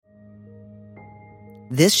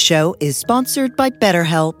This show is sponsored by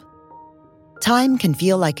BetterHelp. Time can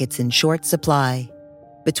feel like it's in short supply.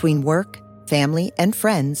 Between work, family, and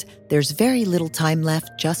friends, there's very little time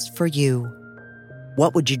left just for you.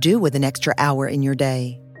 What would you do with an extra hour in your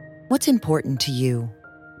day? What's important to you?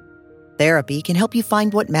 Therapy can help you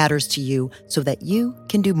find what matters to you so that you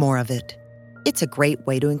can do more of it. It's a great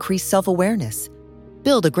way to increase self-awareness,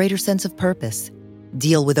 build a greater sense of purpose,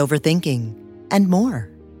 deal with overthinking, and more.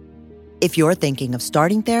 If you're thinking of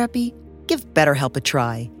starting therapy, give BetterHelp a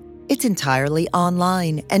try. It's entirely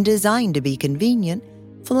online and designed to be convenient,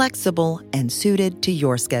 flexible, and suited to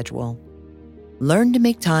your schedule. Learn to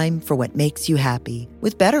make time for what makes you happy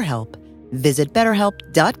with BetterHelp. Visit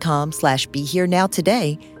BetterHelp.com/BeHereNow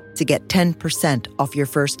today to get 10% off your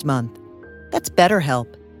first month. That's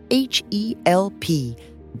BetterHelp,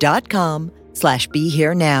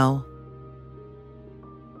 HELP.com/BeHereNow.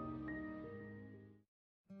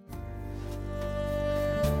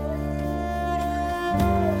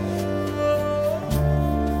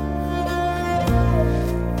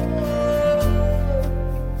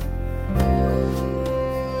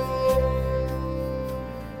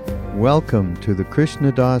 Welcome to the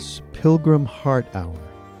Krishna Das Pilgrim Heart Hour.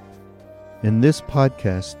 In this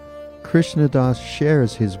podcast, Krishna Das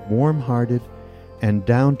shares his warm-hearted and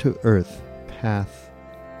down-to-earth path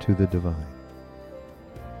to the divine.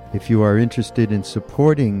 If you are interested in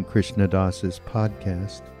supporting Krishna Das's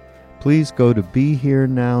podcast, please go to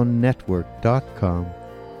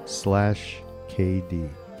BeHereNowNetwork.com/KD.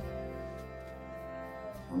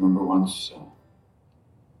 I remember once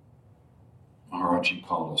Maharaji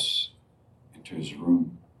called us into his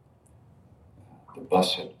room. The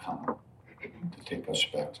bus had come to take us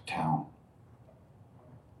back to town.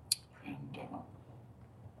 And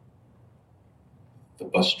the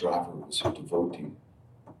bus driver was a devotee.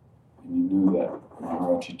 And you knew that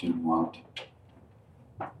Maharaji didn't want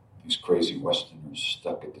these crazy Westerners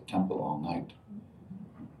stuck at the temple all night.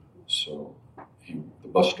 So the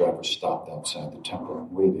bus driver stopped outside the temple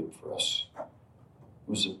and waited for us. It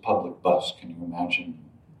was a public bus. Can you imagine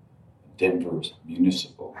Denver's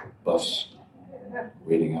municipal bus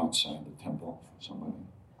waiting outside the temple for somebody?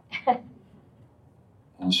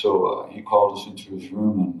 And so he called us into his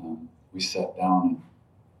room and we sat down.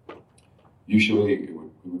 And usually we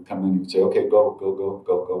would come in and he would say, okay, go,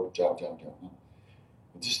 job.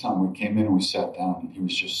 But this time we came in and we sat down and he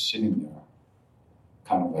was just sitting there,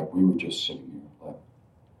 kind of like we were just sitting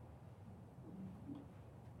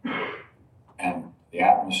here. And the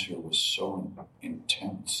atmosphere was so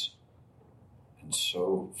intense and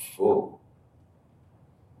so full.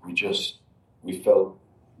 We felt,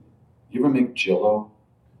 you ever make Jell-O?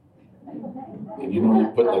 And you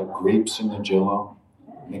put like grapes in the Jell-O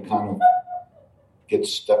and they kind of get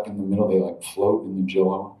stuck in the middle, they like float in the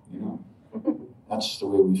Jell-O, That's the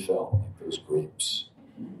way we felt, like those grapes.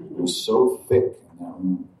 It was so thick in that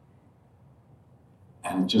room.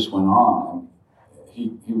 And it just went on. And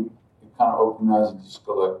he kind of opened his eyes and just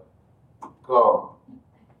go like, go.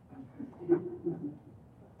 And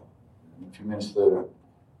a few minutes later,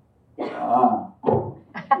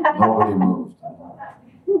 nobody moved.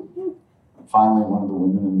 And finally, one of the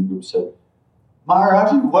women in the group said,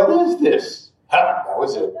 Maharaji, what is this? That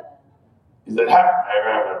was it. He said,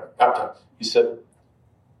 he said,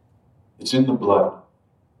 it's in the blood.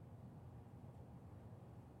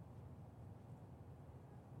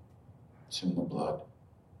 It's in the blood.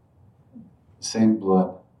 The same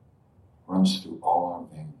blood runs through all our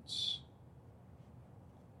veins.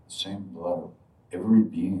 The same blood of every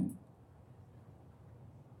being.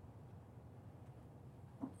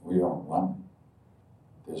 We are one.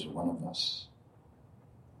 There's one of us.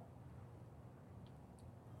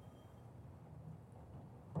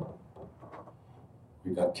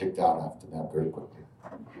 We got kicked out after that very quickly.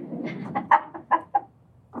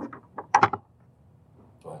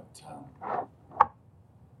 But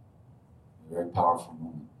very powerful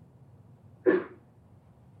moment.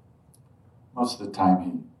 Most of the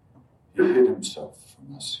time he hid himself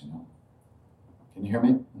from us, Can you hear me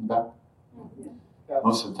in the back? Yeah.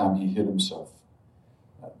 Most of the time he hid himself.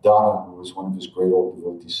 Dada, who was one of his great old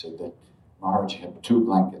devotees, said that Maharaji had two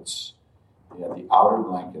blankets. He had the outer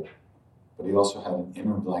blanket, but he also had an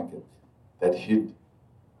inner blanket that hid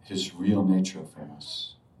his real nature from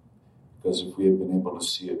us. Because if we had been able to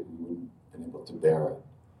see it, we wouldn't have been able to bear it.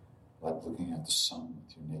 Like looking at the sun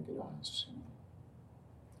with your naked eyes.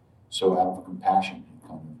 So out of compassion, he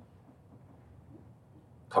kind of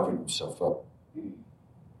covered himself up.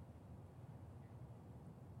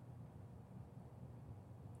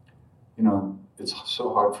 It's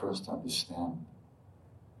so hard for us to understand.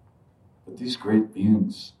 But these great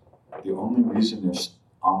beings, the only reason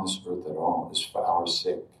on this earth at all is for our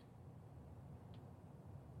sake.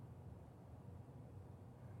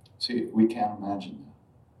 See, we can't imagine that.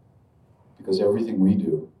 Because everything we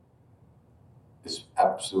do is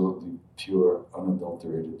absolutely pure,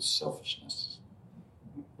 unadulterated selfishness.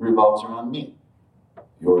 It revolves around me.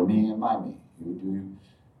 Your me and my me.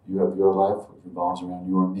 You have your life, it revolves around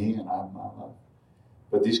your me, and I have my life.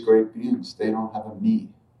 But these great beings, they don't have a me.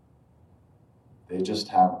 They just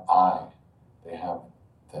have I. They have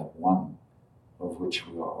that one of which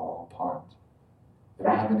we are all a part. They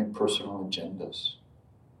don't have any personal agendas.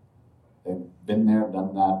 They've been there,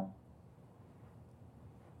 done that.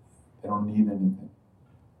 They don't need anything.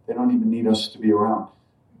 They don't even need us to be around.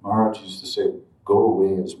 Maharaj used to say, "Go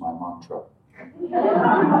away" is my mantra.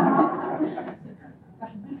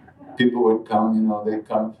 People would come, they'd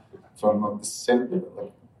come from the center,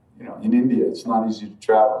 in India, it's not easy to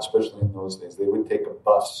travel, especially in those days. They would take a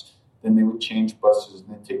bus, then they would change buses, and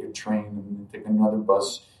they'd take a train, and then take another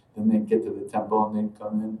bus, then they'd get to the temple, and they'd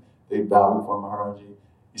come in, they'd bow before Maharaji.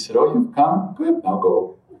 He said, "Oh, you've come? Good, now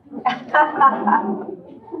go."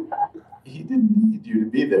 He didn't need you to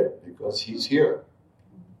be there, because he's here.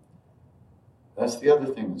 That's the other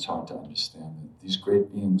thing that's hard to understand, that these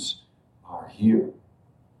great beings are here.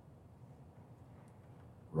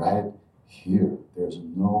 Right here. There's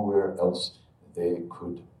nowhere else they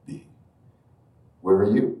could be. Where are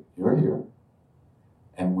you? You're here.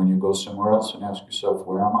 And when you go somewhere else and ask yourself,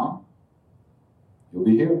 where am I? You'll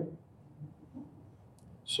be here.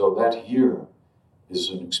 So that here is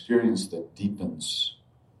an experience that deepens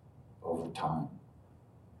over time.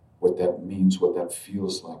 What that means, what that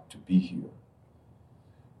feels like to be here.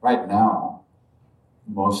 Right now,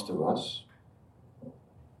 most of us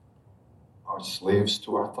are slaves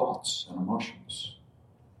to our thoughts and emotions.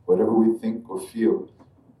 Whatever we think or feel,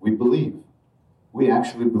 we believe. We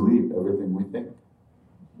actually believe everything we think.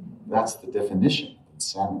 That's the definition of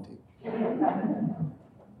insanity.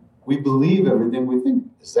 We believe everything we think.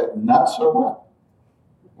 Is that nuts or what?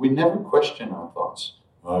 We never question our thoughts.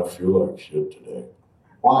 I feel like shit today.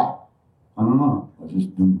 Why? I don't know. I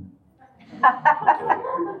just do. Okay.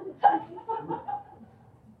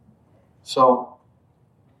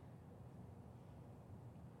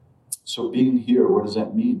 So being here, what does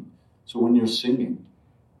that mean? So when you're singing,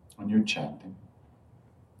 when you're chanting,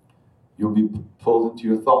 you'll be pulled into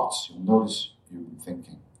your thoughts. You'll notice you've been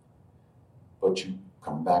thinking. But you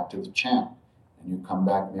come back to the chant, and you come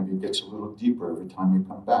back, maybe it gets a little deeper every time you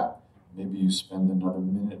come back. Maybe you spend another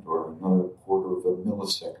minute or another quarter of a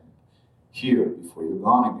millisecond here before you're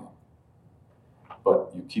gone again.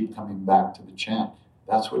 But you keep coming back to the chant.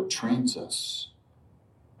 That's what trains us.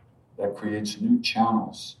 That creates new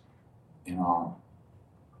channels in our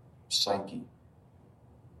psyche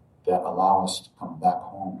that allow us to come back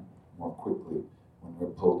home more quickly when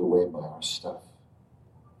we're pulled away by our stuff.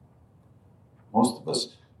 Most of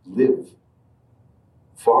us live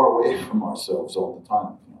far away from ourselves all the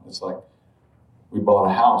time. It's like we bought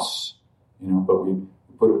a house, but we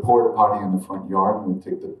put a porta potty in the front yard, and we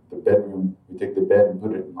take the bedroom, we take the bed and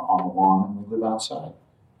put it on the lawn, and we live outside,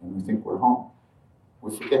 and we think we're home.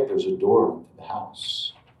 We forget there's a door into the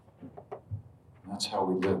house. And that's how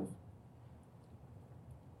we live.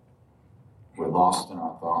 We're lost in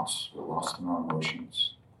our thoughts. We're lost in our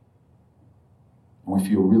emotions. And we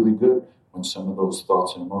feel really good when some of those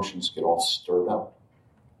thoughts and emotions get all stirred up.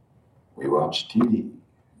 We watch TV,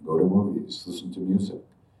 go to movies, listen to music,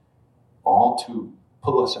 all to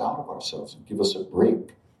pull us out of ourselves and give us a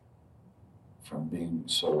break from being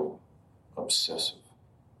so obsessive.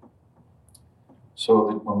 So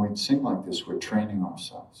that when we sing like this, we're training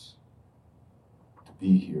ourselves to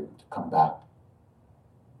be here, to come back.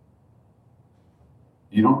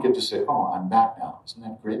 You don't get to say, "Oh, I'm back now. Isn't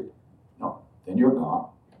that great?" No, then you're gone.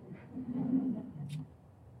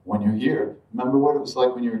 When you're here, remember what it was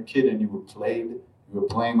like when you were a kid and you were playing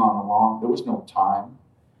on the lawn? There was no time.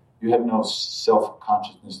 You had no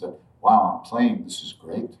self-consciousness that, wow, I'm playing, this is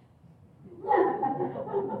great.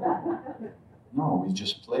 No, we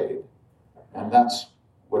just played. And that's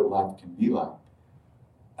what life can be like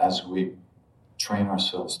as we train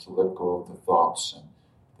ourselves to let go of the thoughts and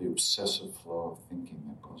the obsessive flow of thinking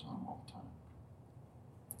that goes on all the time.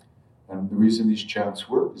 And the reason these chants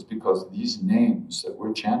work is because these names that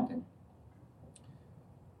we're chanting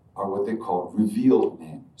are what they call revealed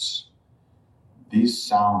names. These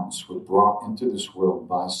sounds were brought into this world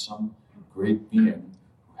by some great being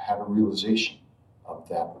who had a realization of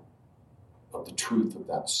the truth of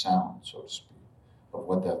that sound, so to speak, of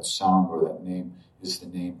what that sound or that name is the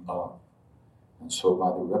name of. And so by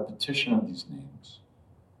the repetition of these names,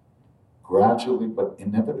 gradually but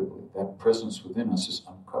inevitably, that presence within us is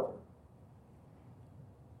uncovered.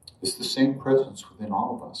 It's the same presence within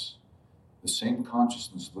all of us, the same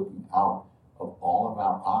consciousness looking out of all of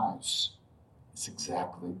our eyes. It's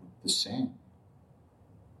exactly the same.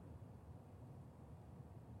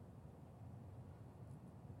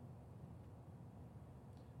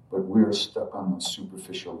 But we're stuck on the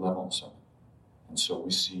superficial levels of it. And so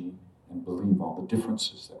we see and believe all the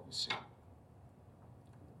differences that we see.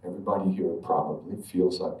 Everybody here probably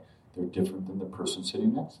feels like they're different than the person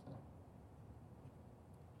sitting next to them.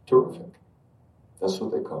 Terrific. That's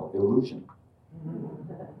what they call illusion.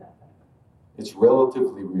 It's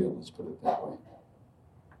relatively real, let's put it that way.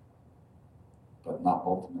 But not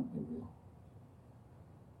ultimately real.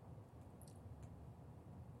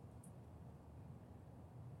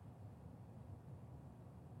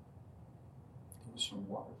 Give us some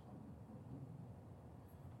water.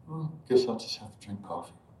 Well, I guess I'll just have to drink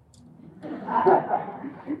coffee.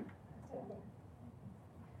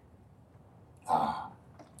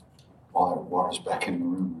 All that water's back in the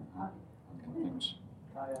room. Huh? Okay, thanks.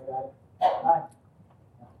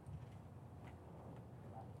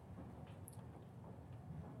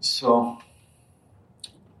 So,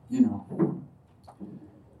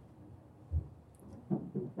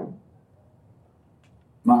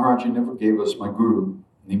 Maharaji never gave us, my guru,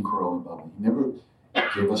 Neem Karoli Baba, he never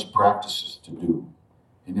gave us practices to do.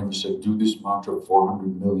 He never said, do this mantra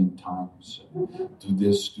 400 million times, do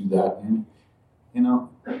this, do that. And,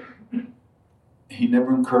 he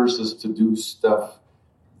never encouraged us to do stuff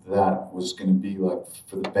that was going to be like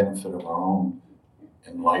for the benefit of our own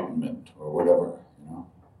enlightenment or whatever,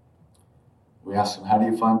 We asked him, how do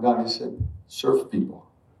you find God? He said, serve people.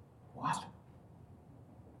 What?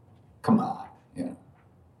 Come on,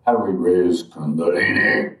 How do we raise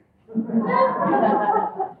Kundalini?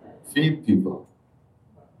 Feed people.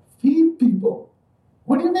 Feed people.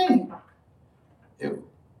 What do you mean?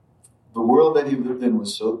 The world that he lived in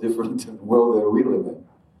was so different than the world that we live in.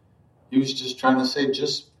 He was just trying to say,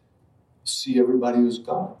 just see everybody as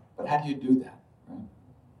God. But how do you do that? Right?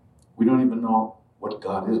 We don't even know what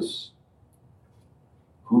God is,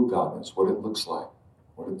 who God is, what it looks like,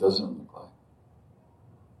 what it doesn't look like.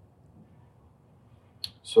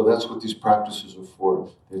 So that's what these practices are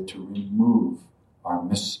for. They're to remove our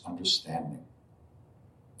misunderstanding.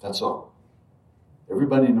 That's all.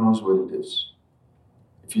 Everybody knows what it is.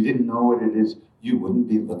 If you didn't know what it is, you wouldn't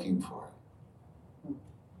be looking for it.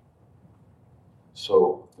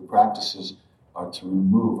 So the practices are to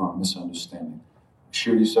remove our misunderstanding.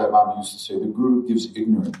 Shirdi Sai Baba used to say, the Guru gives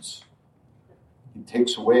ignorance. He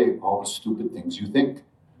takes away all the stupid things you think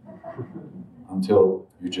until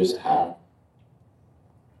you just have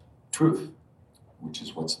truth, which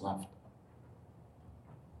is what's left.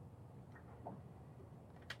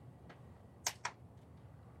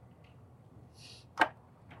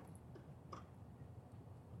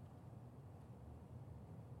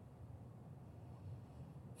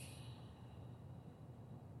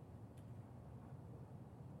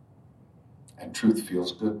 And truth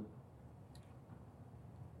feels good.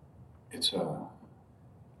 It's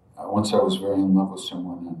once I was very in love with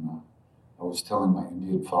someone, and I was telling my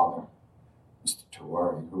Indian father, Mr.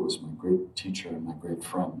 Tiwari, who was my great teacher and my great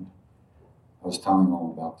friend, I was telling him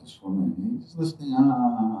all about this woman, and he's listening,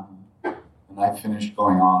 and I finished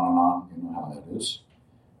going on, you know how that is.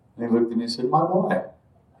 And he looked at me and said, my boy,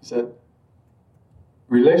 he said,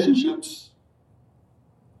 relationships,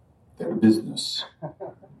 they're business.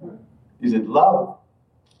 He said, love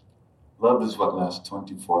is what lasts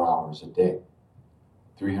 24 hours a day,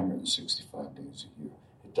 365 days a year.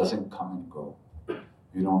 It doesn't come and go.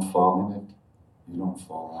 You don't fall in it. You don't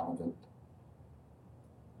fall out of it.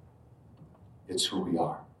 It's who we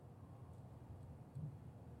are.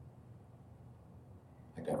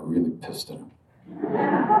 I got really pissed at him,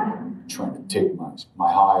 trying to take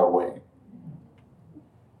my high away.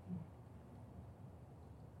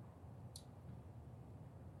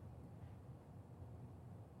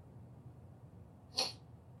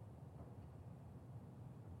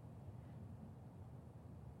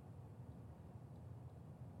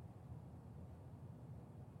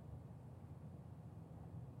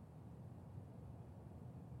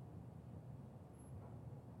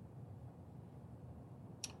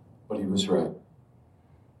 But he was right.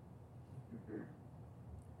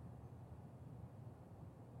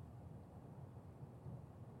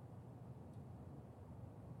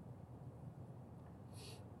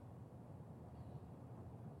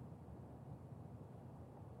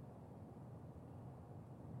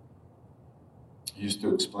 He used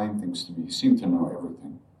to explain things to me. He seemed to know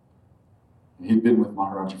everything. And he'd been with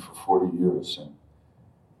Maharaji for 40 years, and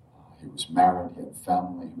He was married, he had a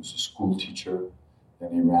family, he was a school teacher.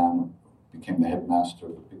 Then he became the headmaster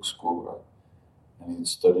of a big school, right? And he had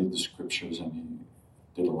studied the scriptures and he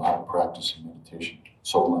did a lot of practice in meditation.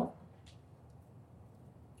 So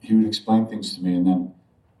he would explain things to me, and then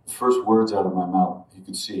the first words out of my mouth, he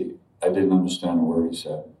could see I didn't understand a word he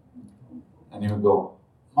said. And he would go,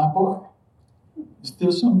 "My boy, is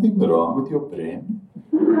there something wrong with your brain?"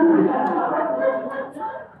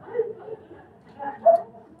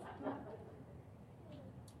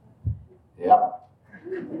 Yeah.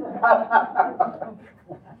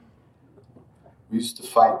 We used to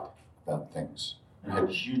fight about things. We had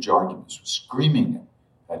huge arguments, screaming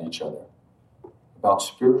at each other about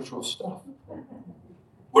spiritual stuff.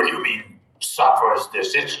 What do you mean, sattva is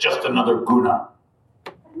this? It's just another guna.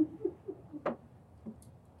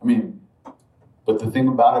 I mean, but the thing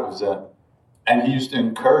about it was that, and he used to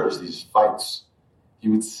encourage these fights. He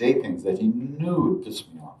would say things that he knew would piss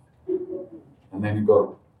me off. And then he'd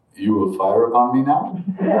go, "You will fire upon me now?"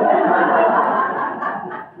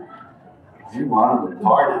 He wanted to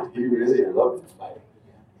party. He really loved to fight.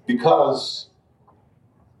 Because,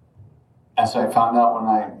 as I found out when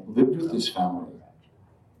I lived with this family,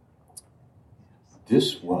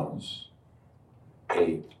 this was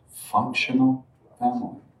a functional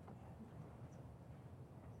family.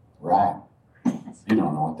 Right. You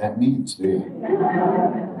don't know what that means, do you?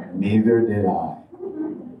 Neither did I.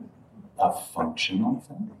 A functional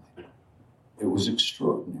family. It was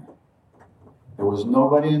extraordinary. There was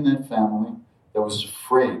nobody in that family that was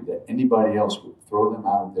afraid that anybody else would throw them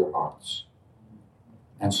out of their hearts.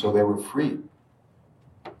 And so they were free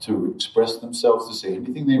to express themselves, to say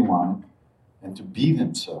anything they wanted, and to be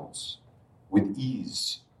themselves with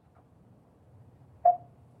ease.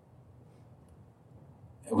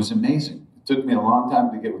 It was amazing. It took me a long time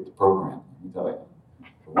to get with the program, let me tell you.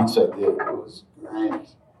 But once I did, it was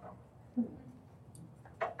great.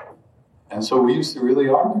 And so we used to really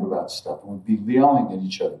argue about stuff, and we'd be yelling at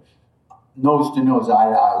each other, nose to nose, eye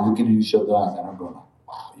to eye, looking at each other's eyes, and I'm going,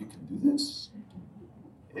 "Wow, you can do this?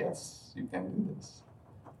 Yes, you can do this."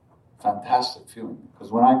 Fantastic feeling. Because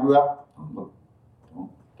when I grew up,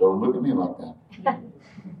 don't look at me like that.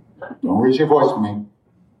 Don't raise your voice to me.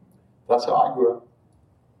 That's how I grew up.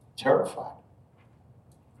 Terrified.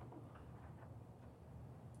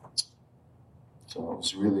 So it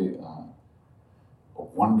was really a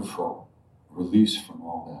wonderful release from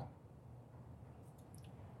all that.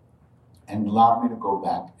 And allowed me to go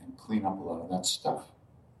back and clean up a lot of that stuff.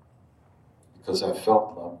 Because I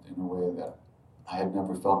felt loved in a way that I had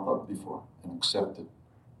never felt loved before and accepted.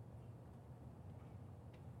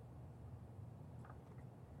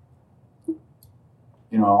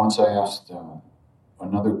 You know, once I asked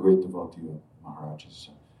another great devotee of Maharaj's,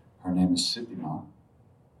 her name is Siddhima.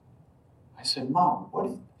 I said, "Mom,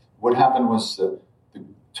 what happened was that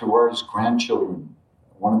Tawari's grandchildren,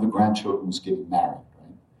 one of the grandchildren was getting married,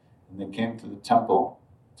 right? And they came to the temple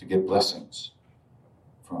to get blessings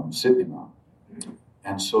from Siddhima.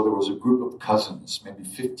 And so there was a group of cousins, maybe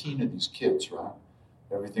 15 of these kids, right?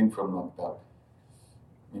 Everything from about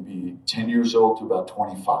maybe 10 years old to about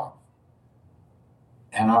 25.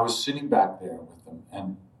 And I was sitting back there with them,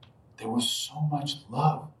 and there was so much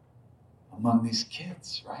love among these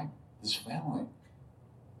kids, right? This family.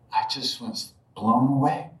 I just was blown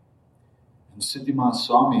away. And Siddhima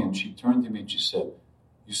saw me, and she turned to me and she said,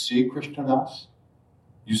 "You see, Krishnadas?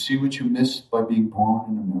 You see what you missed by being born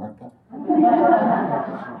in America?"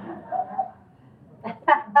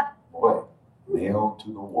 Boy, nailed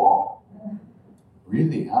to the wall.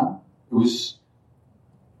 Really, huh? It was.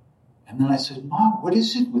 And then I said, "Mom, what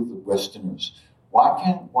is it with the Westerners? Why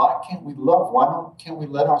can't we love? Can't we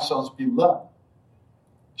let ourselves be loved?"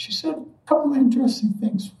 She said a couple of interesting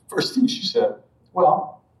things. First thing she said,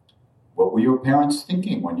 "Well, what were your parents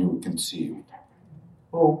thinking when you were conceived?"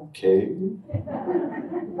 Okay.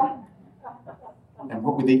 And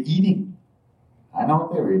what were they eating? I know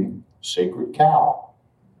what they were eating. Sacred cow.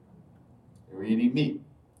 They were eating meat,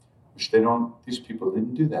 which these people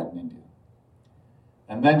didn't do that in India.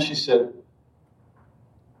 And then she said,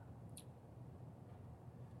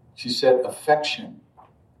 affection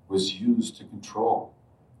was used to control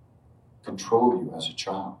you as a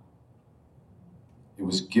child. It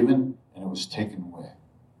was given and it was taken away.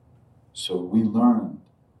 So we learned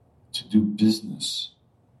to do business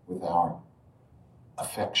with our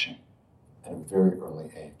affection at a very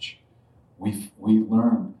early age. We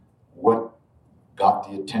learned what got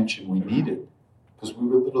the attention we needed, because we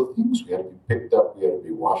were little things. We had to be picked up, we had to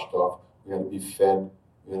be washed off, we had to be fed,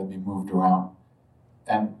 we had to be moved around.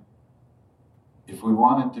 And if we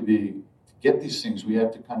wanted to get these things, we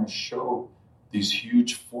had to kind of show these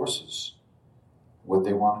huge forces what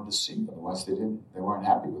they wanted to see. Otherwise they weren't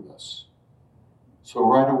happy with us. So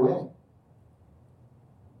right away,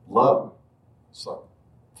 love is like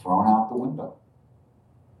thrown out the window.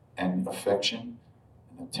 And affection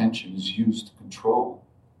and attention is used to control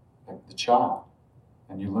like the child.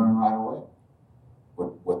 And you learn right away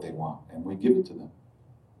what they want. And we give it to them.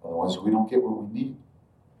 Otherwise we don't get what we need.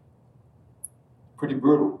 Pretty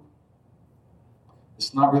brutal.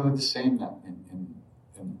 It's not really the same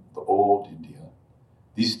in the old India.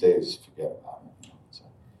 These days, forget about it.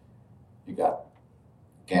 You got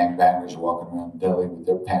gangbangers walking around Delhi with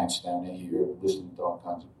their pants down to here, listening to all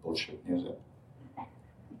kinds of bullshit music.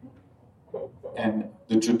 And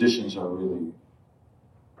the traditions are really,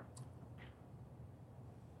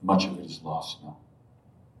 much of it is lost now.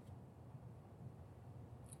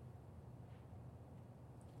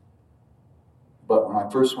 But when I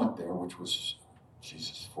first went there, which was,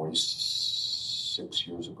 46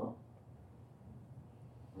 years ago,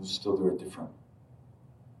 it was still very different.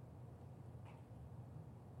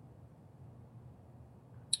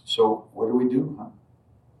 So what do we do, huh?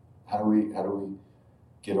 How do we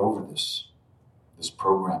get over this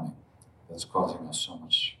programming that's causing us so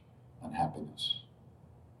much unhappiness?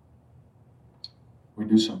 We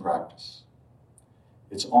do some practice.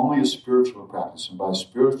 It's only a spiritual practice, and by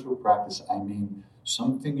spiritual practice I mean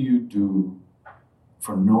something you do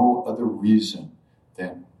for no other reason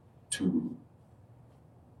than to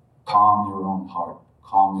calm your own heart,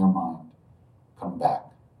 calm your mind, come back.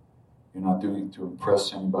 You're not doing it to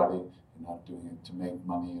impress anybody, you're not doing it to make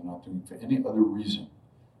money, you're not doing it for any other reason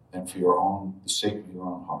than for the sake of your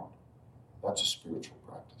own heart. That's a spiritual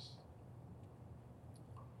practice.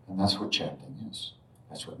 And that's what chanting is.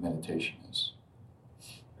 That's what meditation is.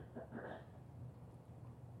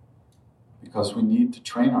 Because we need to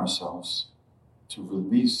train ourselves to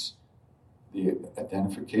release the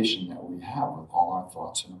identification that we have with all our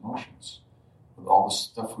thoughts and emotions, with all the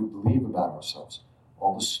stuff we believe about ourselves,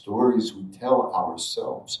 all the stories we tell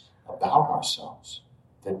ourselves about ourselves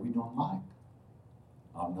that we don't like.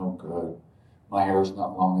 I'm no good. My hair is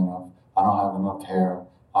not long enough. I don't have enough hair.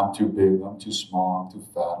 I'm too big. I'm too small. I'm too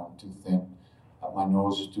fat. I'm too thin. My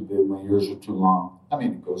nose is too big. My ears are too long. I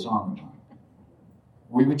mean, it goes on and on.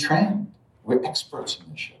 We were trained. We're experts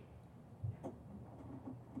in this shit.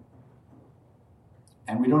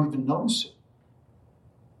 And we don't even notice it.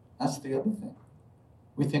 That's the other thing.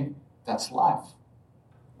 We think that's life.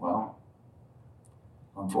 Well,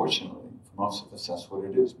 unfortunately, for most of us, that's what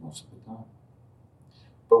it is most of the time.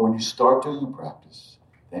 But when you start doing a practice,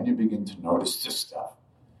 then you begin to notice this stuff.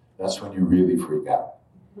 That's when you really freak out.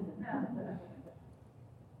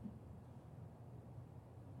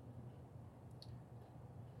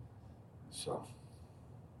 So,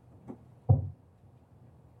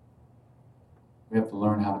 we have to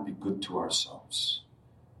learn how to be good to ourselves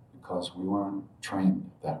because we weren't trained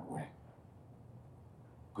that way.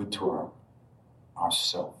 Good to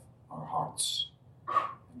ourself, our hearts,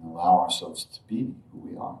 and allow ourselves to be who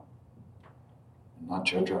we are and not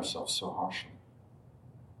judge ourselves so harshly.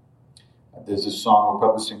 There's a song, we'll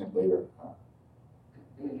probably sing it later,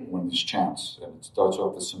 one of these chants, and it starts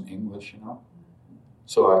off with some English,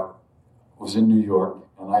 So I was in New York,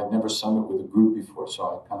 and I'd never sung it with a group before, so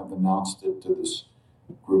I kind of announced it to this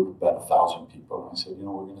group of about 1,000 people. And I said,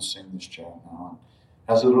 we're going to sing this chant now.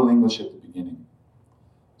 It has a little English at the beginning.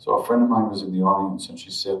 So a friend of mine was in the audience, and she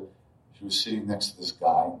said, she was sitting next to this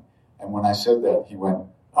guy, and when I said that, he went,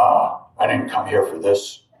 I didn't come here for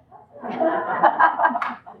this.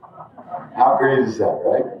 How great is that,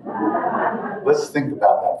 right? Let's think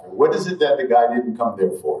about that. What is it that the guy didn't come there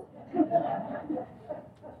for?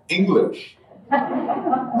 English.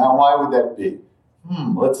 Now, why would that be?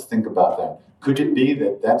 Let's think about that. Could it be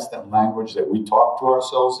that that's the language that we talk to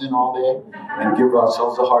ourselves in all day and give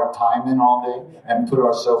ourselves a hard time in all day and put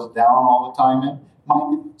ourselves down all the time in?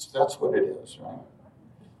 Maybe that's what it is, right?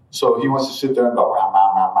 So he wants to sit there and go rah,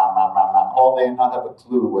 rah, rah, rah, rah, rah, rah, all day and not have a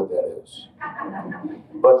clue what that is.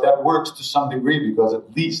 But that works to some degree because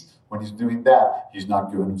at least when he's doing that, he's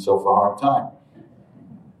not giving himself a hard time.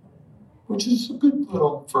 Which is a good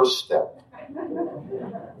little first step.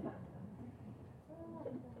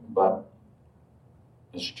 But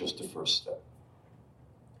it's just a first step.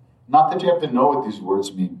 Not that you have to know what these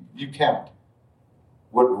words mean. You can't.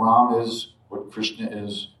 What Ram is, what Krishna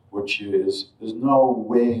is, what Shiva is, there's no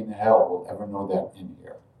way in hell we'll ever know that in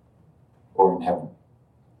here or in heaven.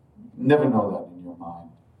 Never know that in your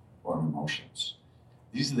mind or emotions.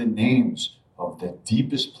 These are the names of the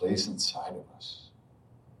deepest place inside of us.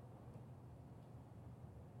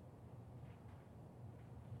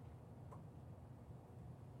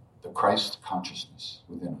 The Christ consciousness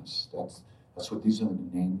within us. That's what these are the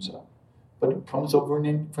names of. But it comes over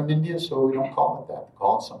from India, so we don't call it that. We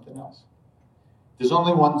call it something else. There's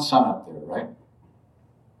only one sun up there, right?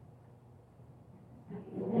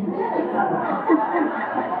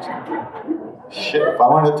 Shit, if I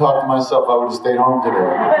wanted to talk to myself, I would have stayed home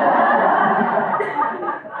today.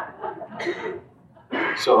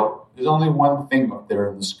 So there's only one thing up there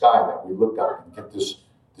in the sky that we look up and get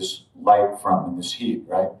this light from and this heat,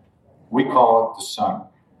 right? We call it the sun.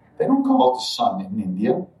 They don't call it the sun in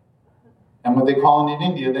India. And what they call it in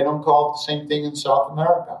India, they don't call it the same thing in South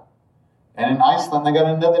America. And in Iceland, they got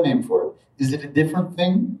another name for it. Is it a different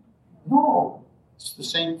thing? No. It's the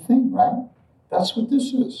same thing, right? That's what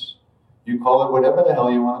this is. You call it whatever the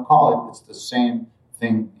hell you want to call it. It's the same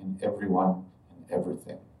thing in everyone and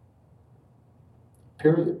everything.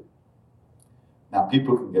 Period. Now,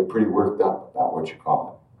 people can get pretty worked up about what you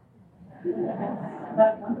call it.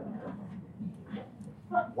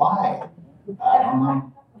 Why? I don't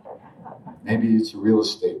know. Maybe it's a real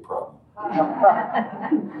estate problem. I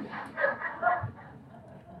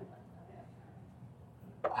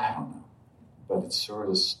don't know. But it's sort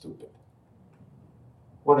of stupid.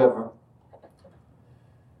 Whatever.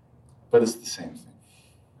 But it's the same thing.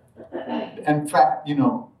 In fact,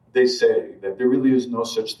 they say that there really is no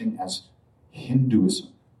such thing as Hinduism,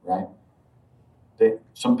 right?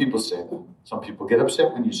 Some people say that. Some people get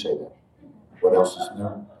upset when you say that. What else is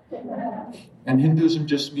new? And Hinduism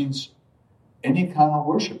just means any kind of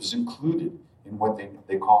worship is included in what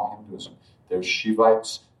they call Hinduism. There's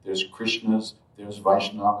Shivites, there's Krishnas, there's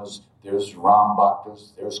Vaishnavas, there's Ram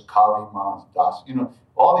Bhaktas, there's Kali Das.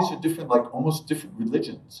 All these are different, almost different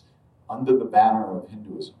religions under the banner of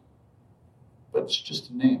Hinduism. But it's just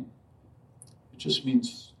a name. It just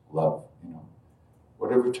means love,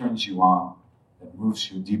 Whatever turns you on and moves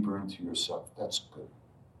you deeper into yourself, that's good.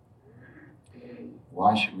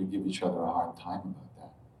 Why should we give each other a hard time about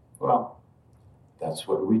that? Well, that's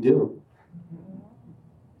what we do.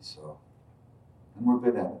 So, and we're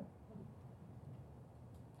good at it.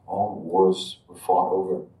 All the wars were fought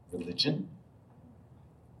over religion.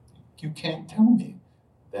 You can't tell me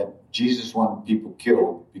that Jesus wanted people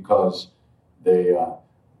killed because they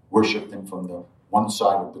worshipped him from the one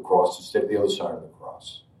side of the cross instead of the other side of the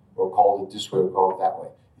cross, or called it this way or called it that way.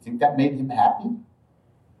 You think that made him happy?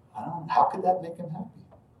 I don't know. How could that make him happy?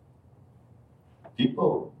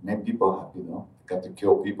 People made people happy, though. They got to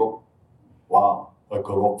kill people. Wow, I got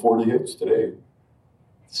all 40 hits today.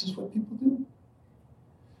 This is what people do.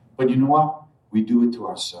 But you know what? We do it to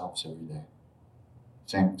ourselves every day.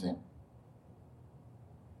 Same thing.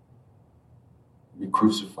 We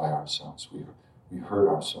crucify ourselves. We hurt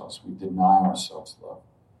ourselves. We deny ourselves love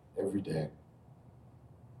every day.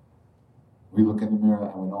 We look in the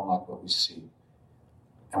mirror and we don't like what we see.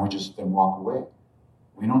 And we just then walk away.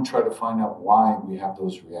 We don't try to find out why we have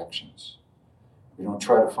those reactions. We don't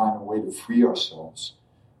try to find a way to free ourselves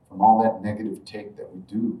from all that negative take that we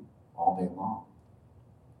do all day long.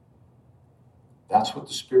 That's what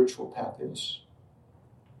the spiritual path is.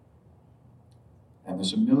 And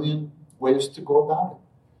there's a million ways to go about it.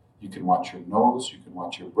 You can watch your nose, you can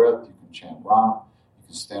watch your breath, you can chant Ram, you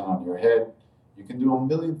can stand on your head, you can do a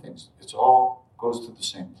million things. It all goes to the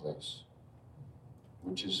same place,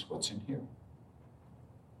 which is what's in here.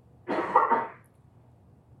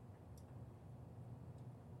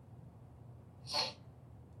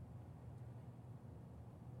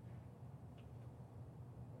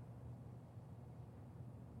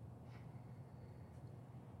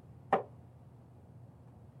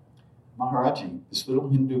 Maharaji, this little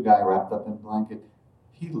Hindu guy wrapped up in a blanket,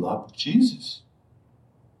 he loved Jesus.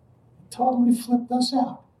 He totally flipped us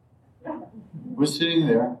out. We're sitting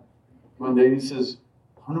there, one day he says,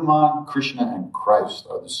 Hanuman, Krishna, and Christ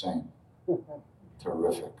are the same.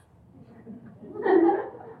 Terrific.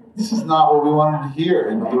 This is not what we wanted to hear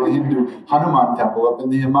in a little Hindu Hanuman temple up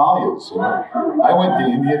in the Himalayas. I went to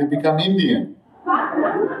India to become Indian.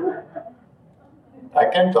 I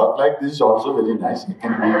can talk like this also very nice. I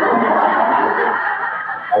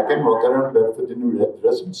can walk around barefoot in a red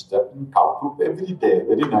dress and step in cow poop every day.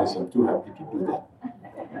 Very nice. I'm too happy to do that.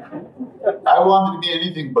 I wanted to be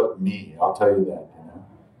anything but me, I'll tell you that.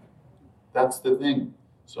 That's the thing.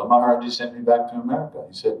 So Maharaji sent me back to America.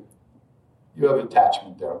 He said, you have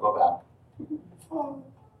attachment there, go back.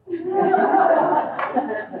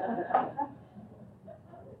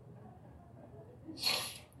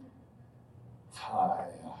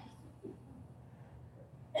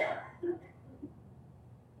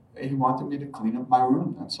 He wanted me to clean up my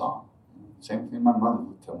room, that's all. Same thing my mother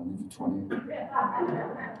would tell me for 20 years.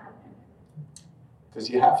 Because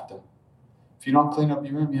you have to. If you don't clean up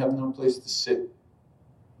your room, you have no place to sit.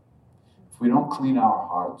 If we don't clean our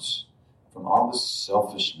hearts from all the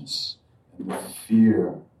selfishness and the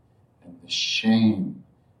fear and the shame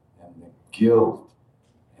and the guilt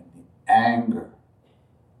and the anger,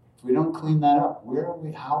 if we don't clean that up,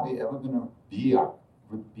 how are we ever going to be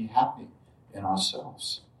happy in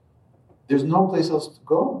ourselves? There's no place else to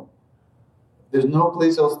go. There's no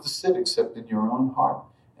place else to sit except in your own heart.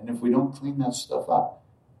 And if we don't clean that stuff up,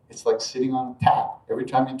 it's like sitting on a tap. Every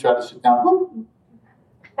time you try to sit down, whoop,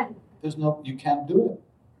 you can't do it.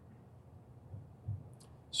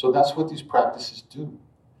 So that's what these practices do.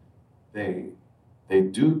 They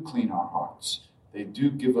do clean our hearts. They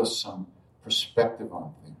do give us some perspective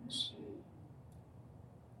on things.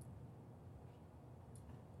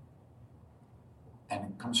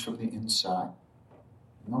 And it comes from the inside.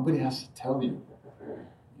 Nobody has to tell you.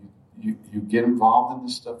 You get involved in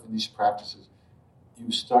this stuff, in these practices,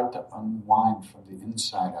 you start to unwind from the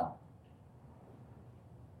inside out.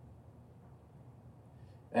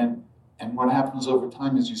 And what happens over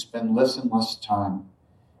time is you spend less and less time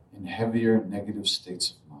in heavier negative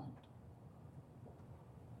states of mind.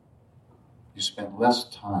 You spend less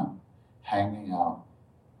time hanging out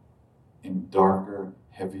in darker,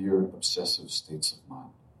 heavier, obsessive states of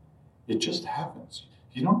mind. It just happens.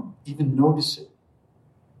 You don't even notice it.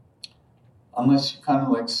 Unless you kind of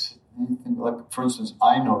like, for instance,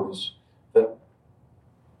 I notice that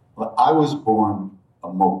I was born a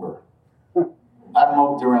moper. I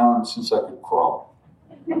moped around since I could crawl.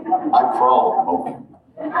 I crawled moping.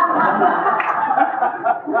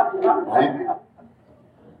 Right?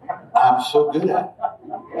 I'm so good at it.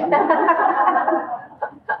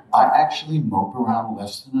 I actually mope around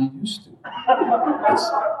less than I used to.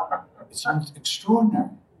 It's extraordinary.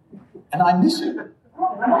 And I miss it.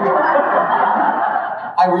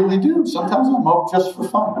 I really do. Sometimes I mope just for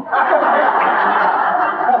fun.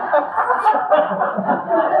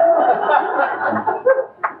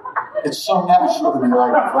 It's so natural to me.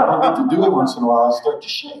 Like, if I don't get to do it once in a while, I start to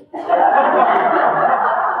shake.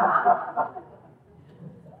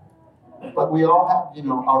 But we all have,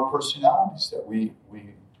 our personalities that we're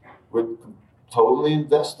totally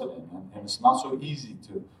invested in. And it's not so easy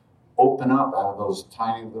to open up out of those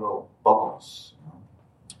tiny little bubbles.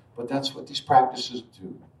 But that's what these practices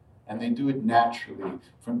do. And they do it naturally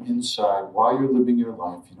from inside while you're living your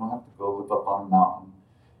life. You don't have to go live up on a mountain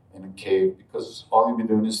in a cave because all you'll be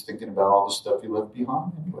doing is thinking about all the stuff you left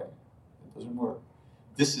behind anyway. It doesn't work.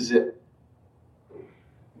 This is it.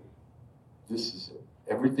 This is it.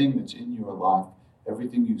 Everything that's in your life,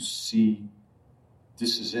 everything you see,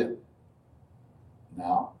 this is it.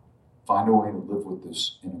 Now, find a way to live with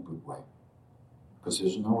this in a good way. Because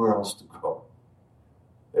there's nowhere else to go.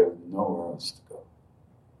 There's nowhere else to go.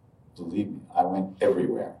 Believe me, I went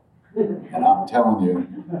everywhere. And I'm telling you,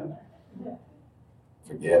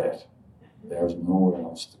 forget it. There's nowhere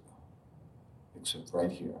else to go. Except right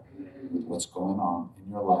here. With what's going on in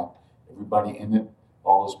your life. Everybody in it,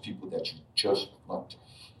 all those people that you just loved.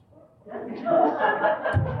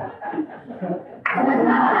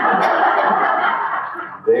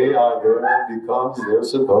 They are there because they're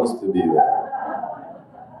supposed to be there.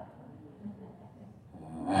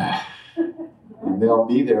 And they'll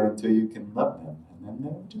be there until you can love them. And then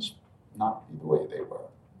they'll just not be the way they were.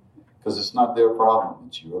 Because it's not their problem,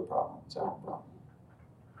 it's your problem, it's our problem.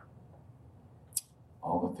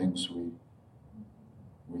 All the things we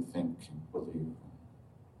think and believe.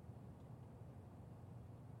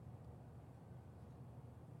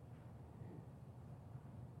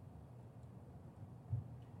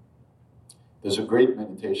 There's a great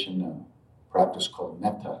meditation practice called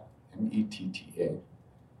Metta, M-E-T-T-A.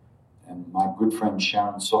 And my good friend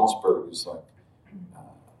Sharon Salzberg is like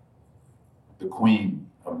the queen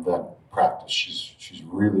of that practice. She's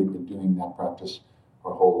really been doing that practice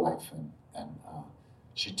her whole life, and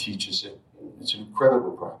she teaches it. It's an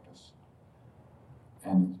incredible practice.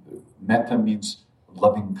 And Metta means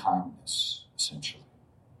loving kindness, essentially.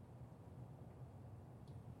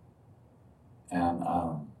 And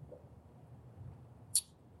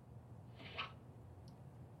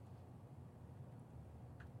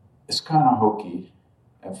it's kind of hokey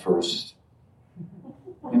at first.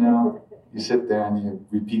 You sit there and you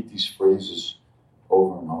repeat these phrases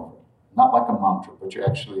over and over. Not like a mantra, but you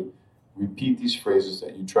actually repeat these phrases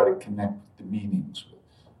that you try to connect the meanings with.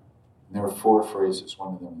 And there are 4 phrases.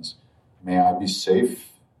 One of them is, may I be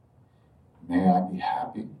safe. May I be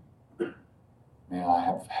happy. May I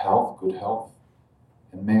have health, good health.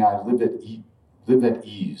 And may I live at ease. Live at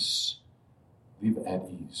ease. May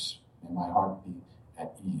my heart be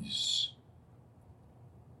at ease.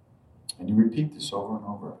 And you repeat this over and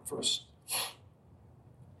over. First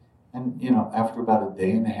And, after about a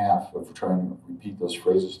day and a half of trying to repeat those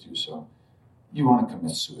phrases to yourself, you want to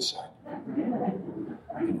commit suicide.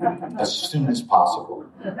 As soon as possible.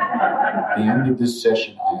 At the end of this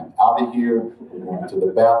session, I am out of here, I'm going to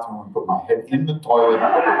the bathroom and put my head in the toilet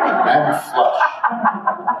and flush.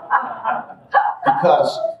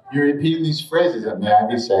 Because you're repeating these phrases of, may I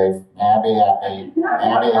be safe, may I be happy,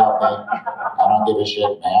 may I be healthy, I don't give a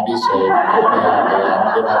shit, may I be safe, may I be happy, I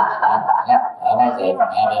don't give a shit, may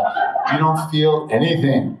I be happy. You don't feel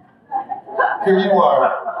anything. Here you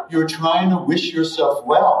are, you're trying to wish yourself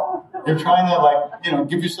well. You're trying to,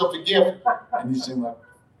 give yourself a gift. And you seem like,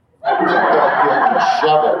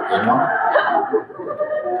 shove it,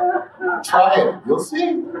 Try it, you'll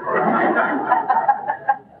see.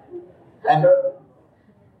 And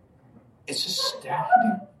it's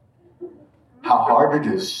astounding how hard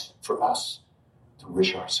it is for us to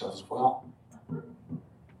wish ourselves well.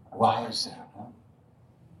 Why is that? Huh?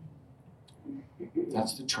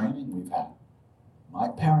 That's the training we've had. My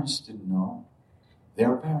parents didn't know.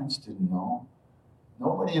 Their parents didn't know.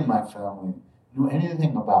 Nobody in my family knew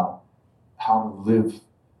anything about how to live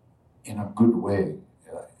in a good way,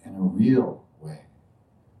 in a real way.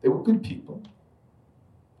 They were good people,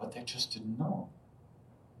 but they just didn't know.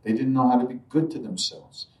 They didn't know how to be good to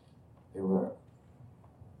themselves. They were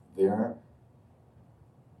there.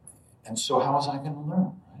 And so how was I going to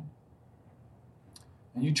learn, right?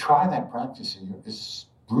 And you try that practice, and it's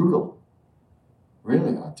brutal.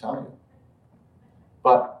 Really, I tell you.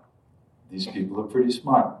 But these people are pretty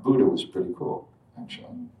smart. Buddha was pretty cool,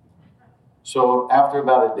 actually. So after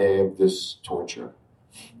about a day of this torture,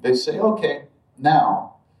 they say, okay,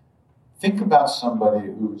 now think about somebody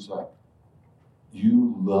who's like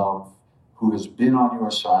you love, who has been on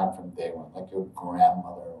your side from day one, like your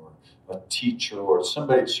grandmother or a teacher or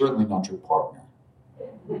somebody, certainly not your partner.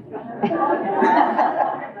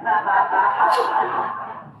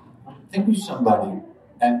 Think of somebody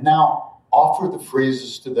and now offer the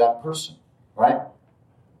phrases to that person, right?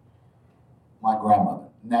 My grandmother,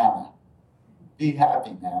 Nana. Be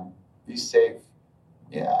happy, man. Be safe.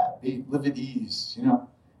 Yeah, live at ease,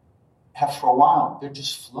 Have for a while, they're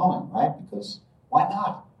just flowing, right? Because why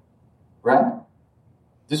not? Right?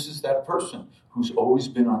 This is that person who's always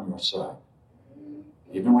been on your side.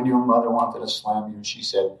 Even when your mother wanted to slam you, she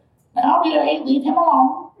said, now, dearie, leave him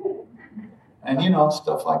alone. And,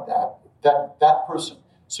 stuff like that. That person.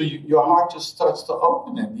 So your heart just starts to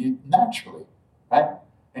open and you naturally, right?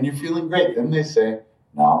 And you're feeling great. Then they say,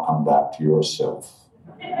 now come back to yourself.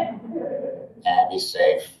 And be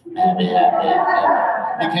safe. And be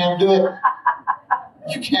happy. You can't do it.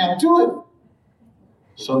 You can't do it.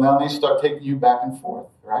 So now they start taking you back and forth,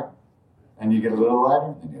 right? And you get a little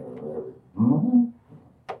lighter, and then you get a little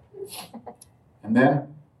lighter. And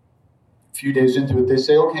then, a few days into it, they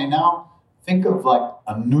say, okay, now think of like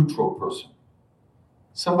a neutral person.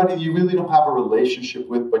 Somebody you really don't have a relationship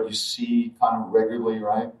with, but you see kind of regularly,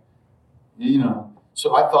 right?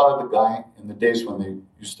 So I thought of the guy in the days when they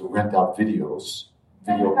used to rent out video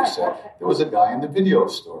cassette. There was a guy in the video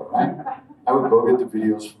store, right? I would go get the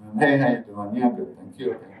videos from him. Hey, how you doing? Yeah, good, thank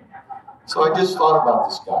you. Okay. So I just thought about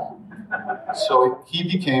this guy. So he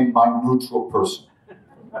became my neutral person.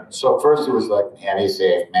 So first it was like, may I be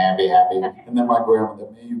safe, may I be happy. And then my grandmother,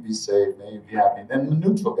 may you be safe, may you be happy. Then the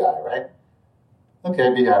neutral guy, right?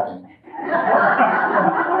 Okay, be happy. All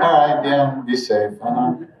right, yeah, be safe.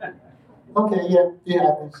 Okay, yeah, be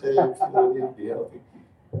happy, safe, be healthy.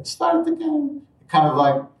 Started to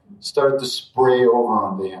started to spray over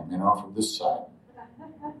onto him, from this side.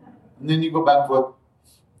 And then you go back and forth.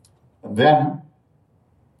 And then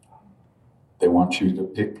they want you to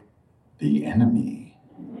pick the enemy,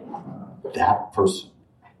 that person.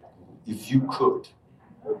 If you could.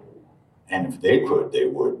 And if they could, they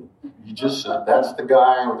would. You just said, that's the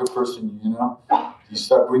guy or the person, You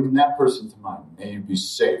start bringing that person to mind. May you be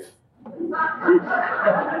safe.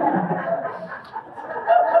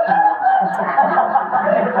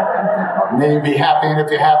 May you be happy, and if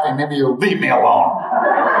you're happy, maybe you'll leave me alone.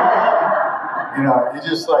 You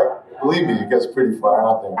just believe me, it gets pretty far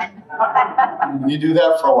out there. You do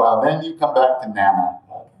that for a while, then you come back to Nana.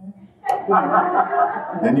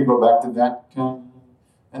 Then you go back to that,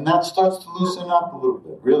 and that starts to loosen up a little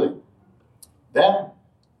bit, really. Then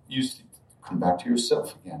you come back to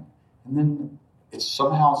yourself again. And then it's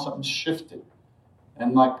somehow something's shifted.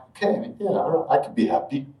 And okay, yeah, I could be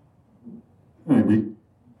happy. Maybe.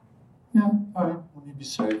 Yeah, all right, let me be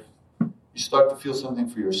safe. You start to feel something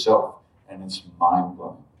for yourself, and it's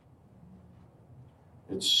mind-blowing.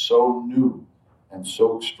 It's so new and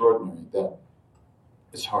so extraordinary that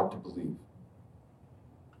it's hard to believe.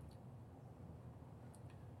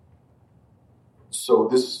 so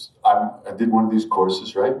I did one of these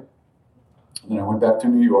courses, right? And then I went back to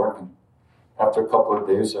New York, and after a couple of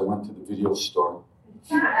days, I went to the video store.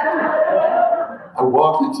 I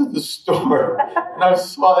walked into the store, and I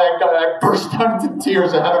saw that guy. I burst out into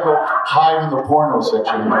tears. I had to go hide in the porno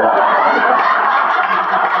section.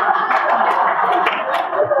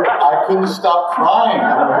 I couldn't stop crying.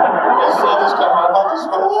 I saw this guy, my heart just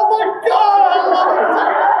went, oh my God, I love it.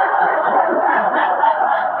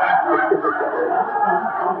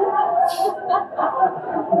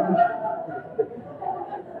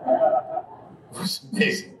 It was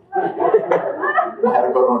amazing. I had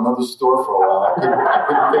to go to another store for a while. I couldn't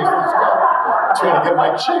face this guy. Trying to get my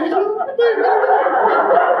change.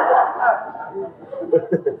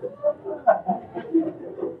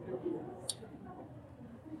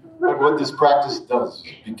 But what this practice does is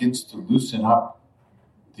it begins to loosen up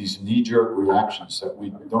these knee-jerk reactions that we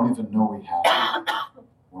don't even know we have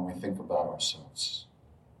when we think about ourselves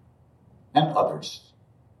and others.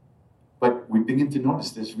 But we begin to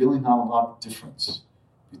notice there's really not a lot of difference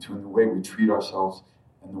between the way we treat ourselves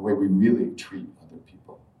and the way we really treat other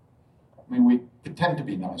people. I mean, we pretend to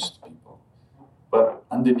be nice to people, but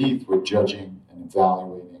underneath we're judging and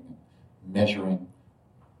evaluating and measuring.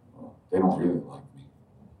 Well, they don't really like me.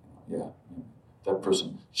 That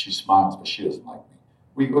person, she smiles, but she doesn't like me.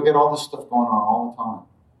 We get all this stuff going on all the time,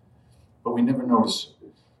 but we never notice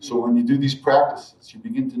it. So when you do these practices, you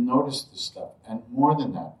begin to notice this stuff. And more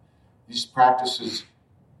than that, these practices,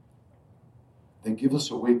 they give us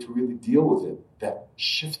a way to really deal with it that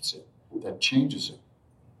shifts it, that changes it,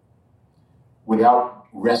 without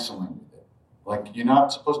wrestling with it. Like, you're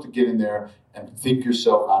not supposed to get in there and think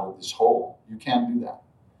yourself out of this hole. You can't do that.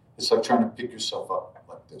 It's like trying to pick yourself up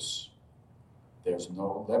like this. There's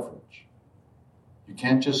no leverage. You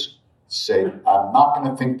can't just say, I'm not going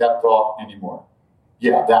to think that thought anymore.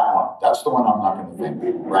 Yeah, that one. That's the one I'm not going to think,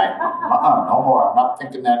 right? No more. I'm not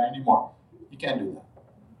thinking that anymore. You can't do that.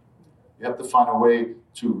 You have to find a way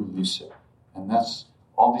to release it. And that's,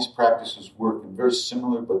 all these practices work in very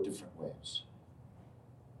similar but different ways.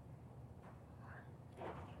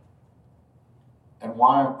 And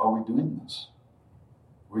why are we doing this?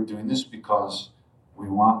 We're doing this because we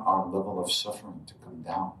want our level of suffering to come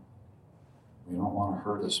down. We don't want to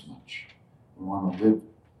hurt as much. We want to live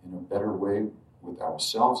in a better way with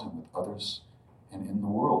ourselves and with others and in the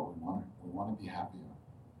world. We want to be happier.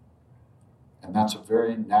 And that's a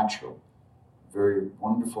very natural, very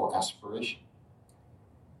wonderful aspiration.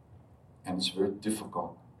 And it's very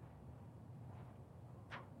difficult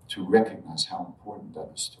to recognize how important that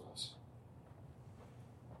is to us.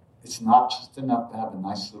 It's not just enough to have a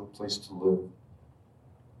nice little place to live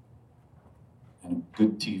and a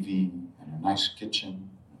good TV and a nice kitchen,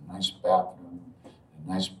 a nice bathroom, a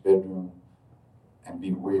nice bedroom, and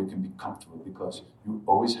be where you can be comfortable, because you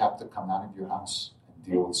always have to come out of your house and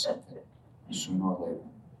deal with something sooner or later.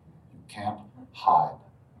 You can't hide.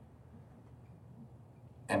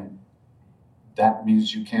 And that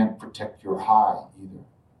means you can't protect your high either.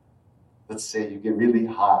 Let's say you get really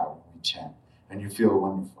high when we chant and you feel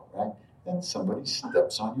wonderful, right? Then somebody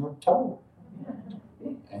steps on your toe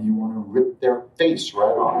and you want to rip their face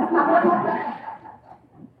right off.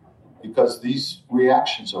 Because these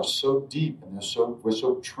reactions are so deep and we're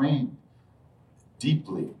so trained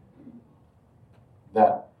deeply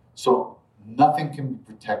that so nothing can be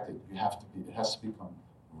protected. It has to become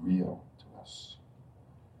real to us.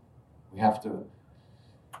 We have to,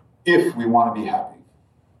 if we want to be happy,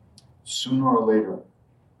 sooner or later,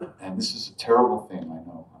 and this is a terrible thing, I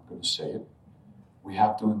know, I'm going to say it, we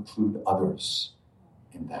have to include others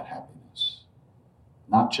in that happiness.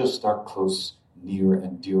 Not just our close, near,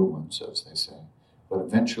 and dear ones, as they say, but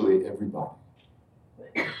eventually everybody.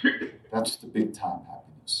 That's the big time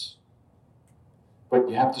happiness. But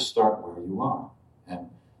you have to start where you are. And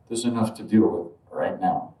there's enough to deal with right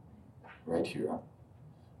now, right here.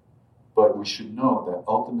 But we should know that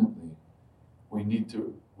ultimately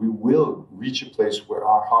we will reach a place where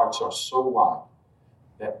our hearts are so wide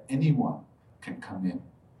that anyone can come in.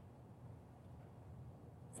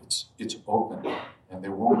 It's open, and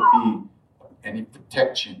there won't be any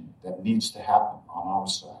protection that needs to happen on our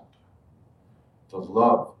side. The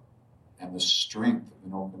love and the strength of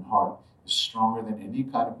an open heart is stronger than any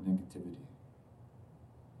kind of negativity.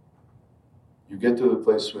 You get to the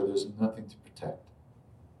place where there's nothing to protect,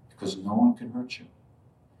 because no one can hurt you.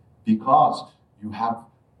 Because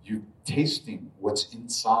you're tasting what's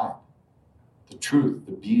inside. The truth,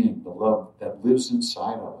 the being, the love that lives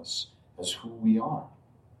inside of us as who we are.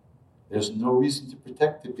 There's no reason to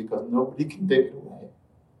protect it because nobody can take it away.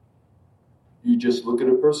 You just look at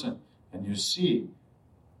a person and you see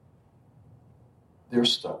they're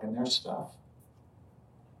stuck in their stuff.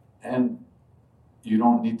 And you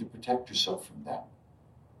don't need to protect yourself from that.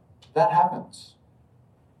 That happens.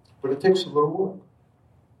 But it takes a little work.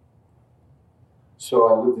 So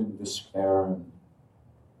I lived in despair and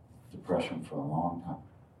depression for a long time.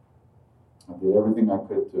 I did everything I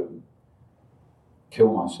could to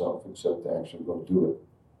kill myself except to actually go do it.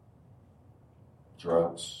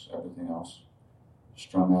 Drugs, everything else.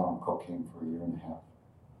 Strung out on cocaine for 1.5 years.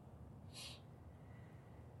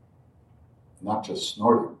 Not just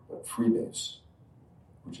snorting, but freebase,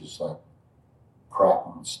 which is like crack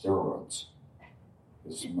on steroids.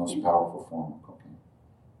 It's the most powerful form of cocaine.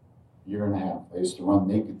 1.5 years. I used to run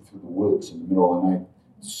naked through the woods in the middle of the night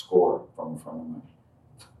to score from in front of me.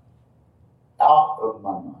 Out of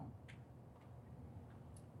my mind.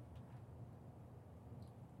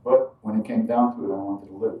 But when it came down to it, I wanted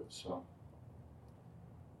to live, so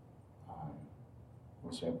I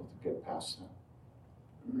was able to get past that.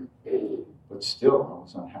 But still, I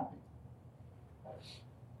was unhappy.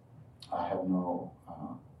 I had no,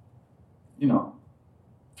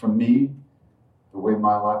 for me, the way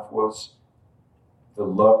my life was, the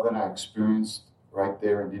love that I experienced right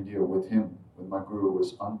there in India with him, with my guru,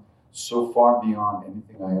 was so far beyond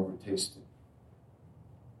anything I ever tasted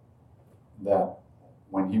that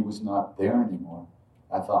when he was not there anymore,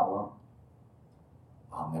 I thought, well,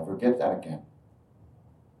 I'll never get that again.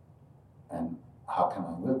 And how can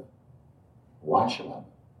I live? Why should I live?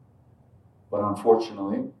 But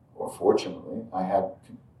unfortunately, or fortunately, I had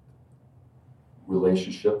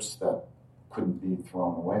relationships that couldn't be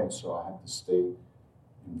thrown away, so I had to stay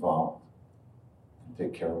involved and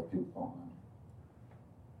take care of people.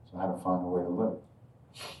 So I had to find a way to live.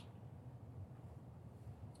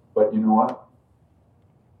 But you know what?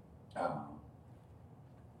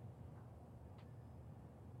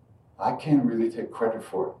 I can't really take credit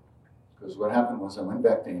for it, because what happened was I went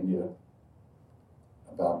back to India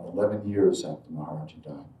about 11 years after Maharaji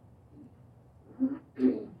died.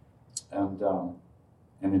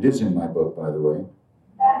 And it is in my book, by the way.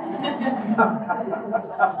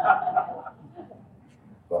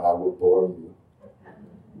 But I will bore you.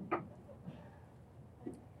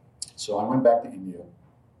 So I went back to India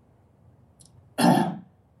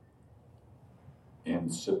in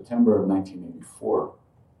September of 1984.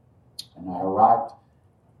 And I arrived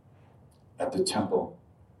at the temple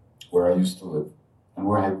where I used to live, and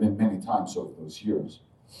where I had been many times over those years.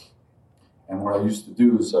 And what I used to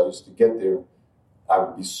do is I used to get there, I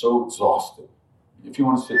would be so exhausted. If you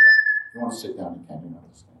want to sit down, you can, you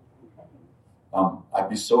understand. I'd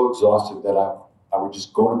be so exhausted that I would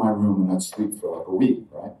just go to my room and I'd sleep for like a week,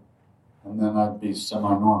 right? And then I'd be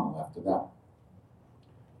semi-normal after that.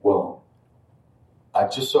 Well, I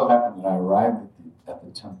just so happened that I arrived at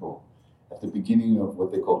the temple at the beginning of what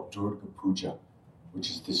they call Durga Puja, which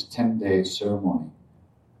is this 10-day ceremony,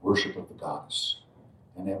 worship of the goddess.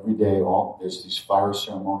 And every day, there's these fire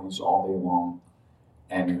ceremonies all day long,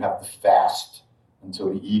 and you have to fast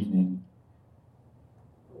until the evening.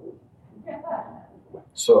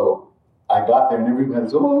 So I got there, and everybody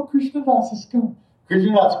says, "Oh, Krishna Das has come.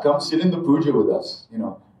 Krishna Das, come sit in the puja with us," And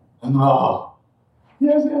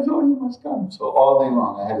yes, oh, you must come. So all day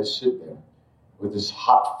long, I had to sit there with this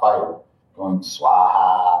hot fire going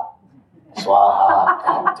swaha, swaha,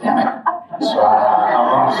 God damn it, swaha, how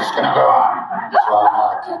long is this going to go on? Swaha,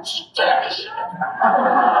 I can't stand this.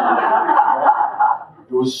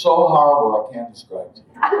 It was so horrible, I can't describe it to you.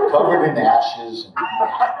 Covered in ashes, and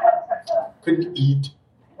couldn't eat.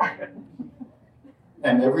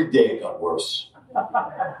 And every day it got worse.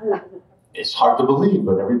 It's hard to believe,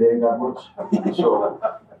 but every day it got worse. So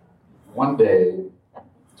one day,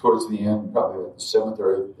 towards the end, probably like the 7th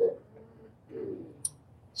or 8th day,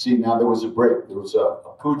 see, now there was a break. There was a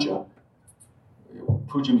puja.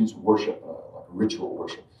 Puja means worship, like a ritual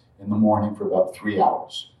worship. In the morning for about 3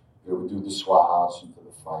 hours. They would do the swahas into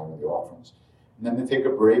the fire, the offerings. And then they take a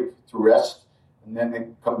break to rest, and then they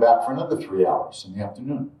come back for another 3 hours in the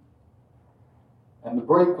afternoon. And the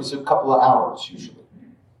break was a couple of hours, usually.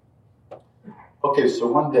 Okay, so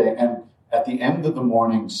one day, and at the end of the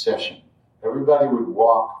morning session, everybody would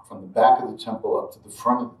walk from the back of the temple up to the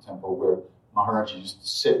front of the temple where Maharaji used to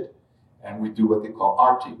sit, and we do what they call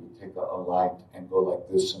arti. We take a light and go like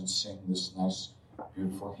this and sing this nice,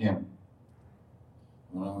 beautiful hymn.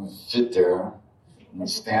 And I would sit there and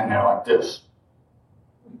stand there like this.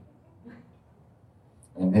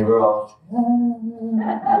 And they were all...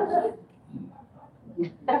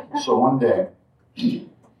 So one day,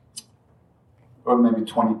 or maybe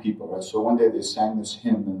 20 people, right? So one day they sang this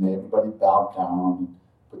hymn, and everybody bowed down and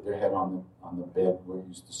put their head on the bed where he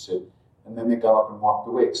used to sit. And then they got up and walked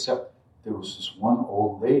away, except there was this one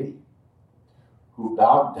old lady who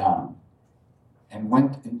bowed down and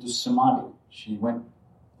went into samadhi. She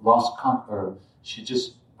she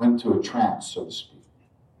just went to a trance, so to speak.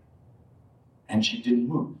 And she didn't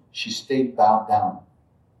move. She stayed bowed down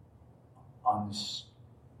on this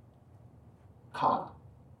cot.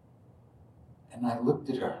 And I looked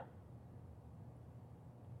at her.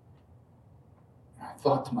 And I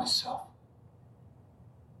thought to myself,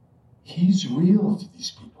 he's real to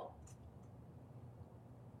these people.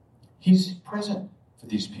 He's present for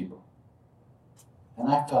these people. And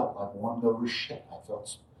I felt like warmed over shit. I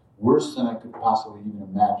felt worse than I could possibly even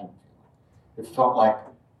imagine. It felt like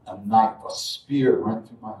a knife, a spear went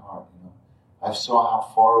through my heart. I saw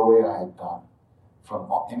how far away I had gone from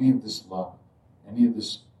any of this love, any of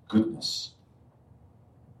this goodness.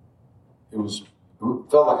 It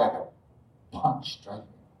felt like I got punched, right?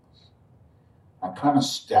 I kind of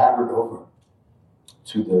staggered over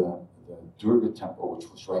to the Durga temple, which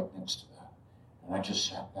was right next to that. And I just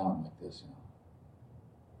sat down like this,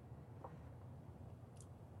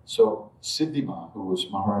 So Siddhima, who was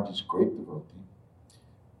Maharaji's great devotee,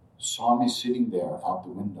 saw me sitting there out the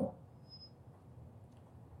window.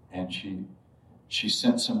 And she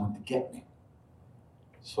sent someone to get me.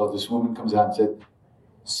 So this woman comes out and said,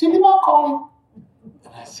 Siddhima calling.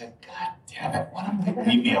 And I said, God damn it, why don't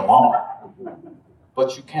they leave me alone?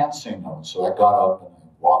 But you can't say no. So I got up and I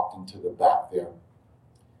walked into the back there.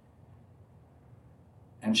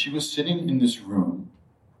 And she was sitting in this room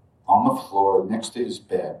on the floor next to his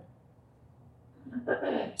bed.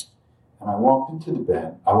 And I walked into the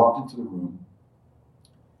room,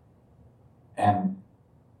 and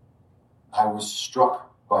I was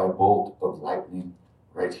struck by a bolt of lightning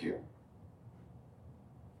right here.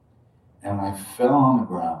 And I fell on the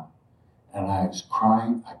ground, and I was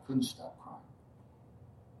crying. I couldn't stop crying.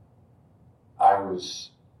 I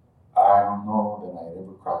don't know that I had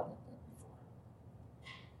ever cried like that before.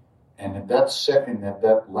 And at that second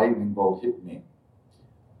that lightning bolt hit me,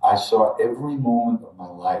 I saw every moment of my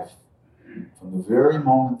life, from the very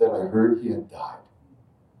moment that I heard he had died,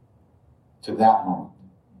 to that moment.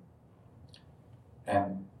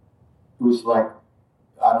 And it was like,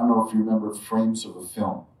 I don't know if you remember frames of a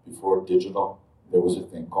film. Before digital, there was a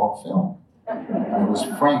thing called film. And it was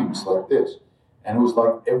frames like this. And it was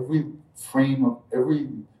like every frame of every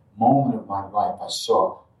moment of my life I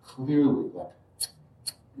saw clearly, like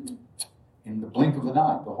in the blink of an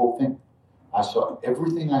eye, the whole thing. I saw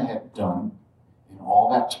everything I had done in all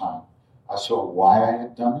that time. I saw why I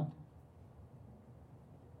had done it.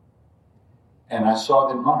 And I saw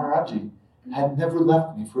that Maharaji had never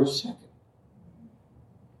left me for a second.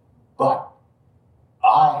 But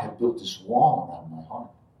I had built this wall around my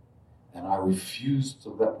heart, and I refused to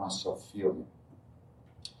let myself feel it.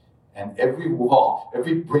 And every wall,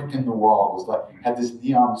 every brick in the wall was like, had this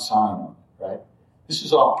neon sign on it, right? This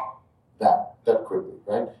is all that quickly,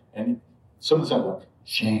 right? And some of the signs like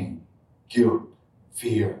shame, guilt,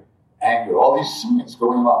 fear, anger, all these signs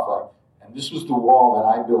going off, right? And this was the wall that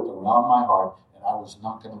I built around my heart, and I was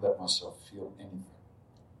not going to let myself feel anything.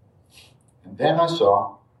 And then I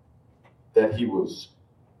saw that he was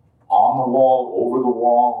on the wall, over the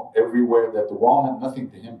wall, everywhere, that the wall meant nothing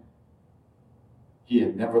to him. He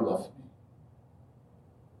had never left me.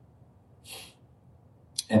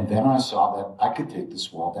 And then I saw that I could take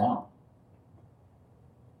this wall down.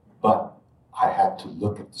 But I had to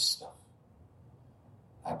look at the stuff.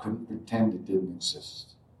 I couldn't pretend it didn't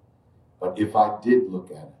exist. But if I did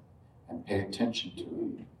look at it and pay attention to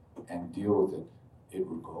it and deal with it, it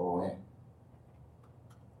would go away.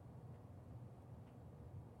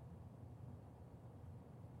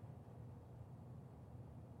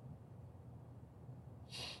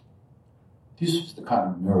 These was the kind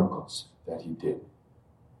of miracles that he did.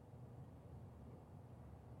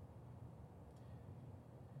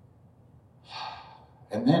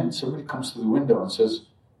 And then somebody comes to the window and says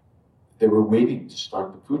they were waiting to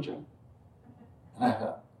start the puja. And I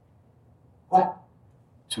thought, what?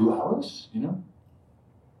 2 hours?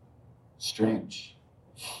 Strange.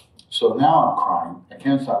 So now I'm crying. I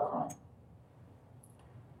can't stop crying.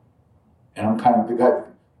 And I'm kind of the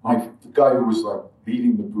guy who was like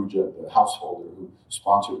leading the puja, the householder who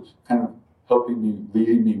sponsored, kind of helping me,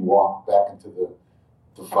 leading me walk back into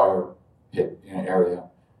the fire pit area.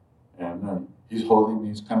 And he's holding me,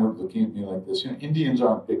 he's kind of looking at me like this. Indians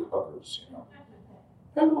aren't big huggers,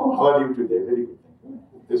 Hello, how are you today? Very good.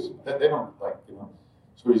 They don't like,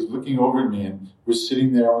 So he's looking over at me, and we're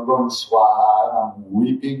sitting there, we're going swa, and I'm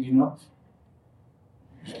weeping,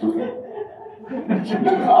 He's looking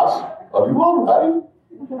at us. Are you all right?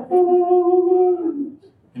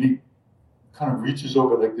 And he kind of reaches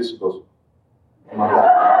over like this and goes, Oh my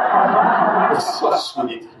God. It's so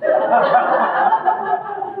sweet.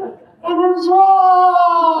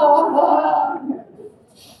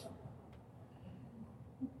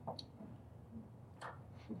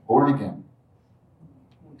 Born again.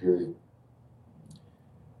 Period.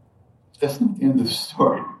 That's not the end of the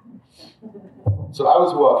story. So I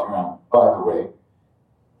was walking around, by the way,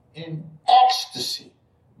 in ecstasy.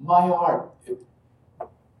 My heart.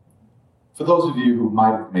 For those of you who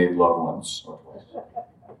might have made loved ones,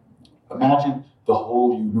 imagine the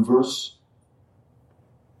whole universe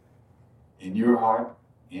in your heart,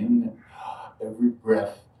 in every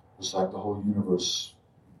breath was like the whole universe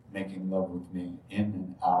making love with me, in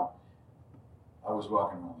and out. I was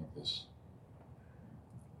walking around like this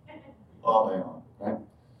all day long, right?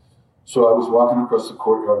 So I was walking across the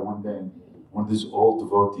courtyard one day, and one of these old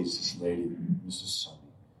devotees, this lady, Mrs.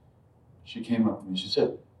 Sunny, she came up to me and she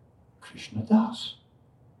said, "Krishna Das,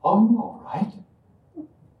 are you all right?"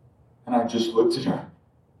 And I just looked at her,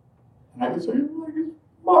 and I said,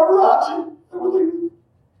 "Maharaji." I was like,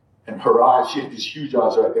 and her eyes, she had these huge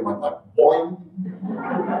eyes, right? They went like, boing.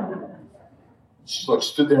 She like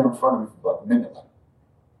stood there in front of me for like a minute, like.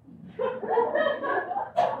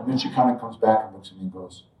 And then she kind of comes back and looks at me and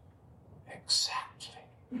goes, "Exactly."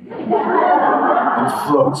 And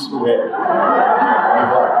floats away. I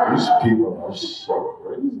thought, these people are so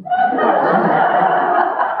crazy.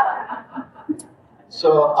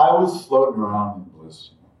 So I was floating around in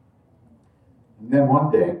bliss. And then one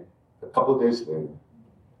day, a couple of days later,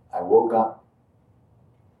 I woke up.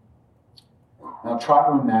 Now try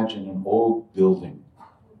to imagine an old building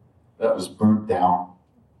that was burnt down,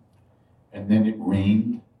 and then it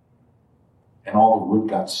rained, and all the wood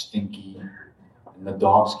got stinky, and the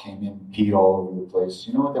dogs came in and peed all over the place.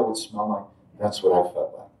 You know what that would smell like? That's what I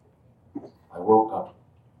felt like. I woke up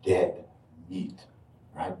dead meat,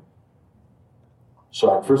 right? So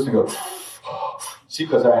I first thing go, see,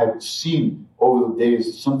 because I had seen over the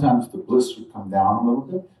days, sometimes the bliss would come down a little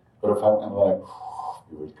bit, but if I'm like,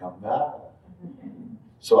 it would come back.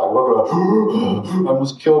 So I woke up, I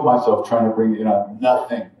almost killed myself trying to bring it on.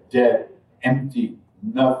 Nothing, dead, empty,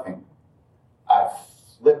 nothing. I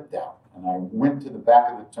flipped out and I went to the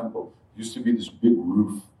back of the temple. There used to be this big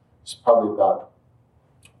roof. It's probably about,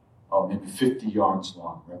 maybe 50 yards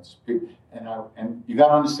long, right? It's big. And you got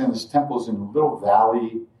to understand, this temple's in a little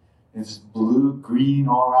valley. It's blue, green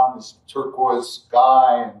all around, this turquoise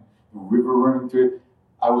sky and the river running through it.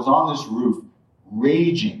 I was on this roof,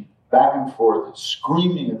 raging back and forth,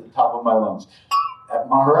 screaming at the top of my lungs at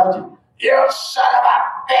Maharaji. "You son of a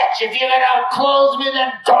bitch! If you're gonna close me,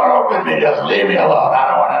 then don't open me. Just leave me alone. I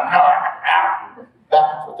don't want to know it." Back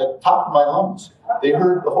and forth, at the top of my lungs. They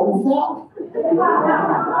heard the whole valley.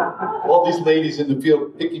 All these ladies in the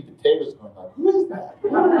field picking potatoes, going like, "Who is that?"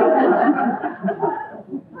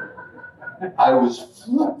 I was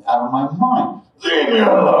flipped out of my mind. "Leave me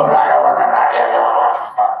alone. I don't want to know."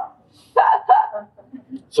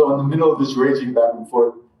 So in the middle of this raging back and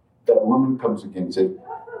forth, that woman comes again and said,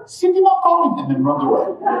 "Cindy Ma calling," and then runs away.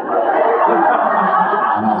 And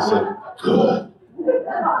I said, "Good.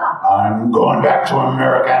 I'm going back to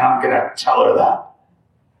America and I'm going to tell her that."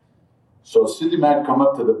 So Cindy Ma had come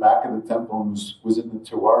up to the back of the temple and was in the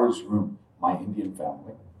Tiwari's room, my Indian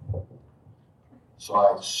family. So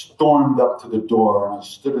I stormed up to the door and I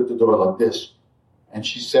stood at the door like this. And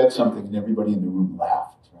she said something and everybody in the room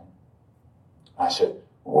laughed. Right? I said,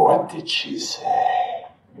 "What did she say?"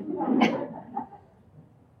 And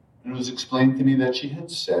it was explained to me that she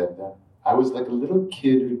had said that I was like a little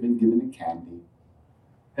kid who'd been given a candy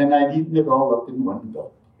and I'd eaten it all up in one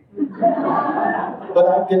gulp. But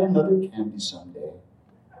I'd get another candy someday.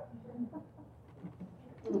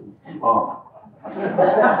 Oh.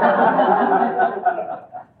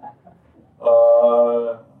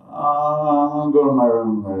 I'm going to go to my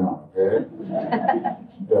room right now, okay?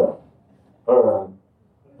 Yeah. All right.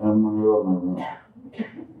 I'm going to go to my room.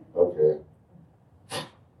 Okay.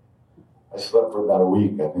 I slept for about a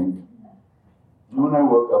week, I think. And when I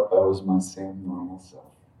woke up, I was my same normal self.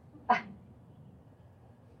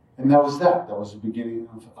 And that was that. That was the beginning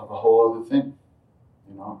of a whole other thing.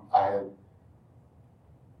 You know, I had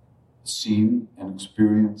seen and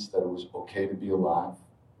experienced that it was okay to be alive.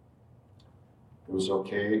 It was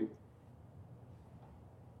okay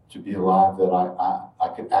to be alive, that I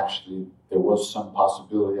could actually, there was some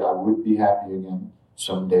possibility I would be happy again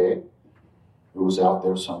someday. It was out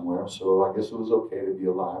there somewhere, so I guess it was okay to be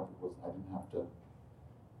alive. I didn't have to,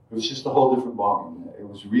 it was just a whole different ballgame. It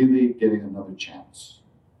was really getting another chance.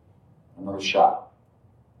 Another shot.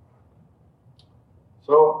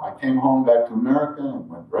 So I came home back to America and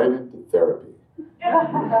went right into therapy.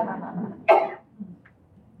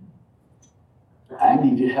 I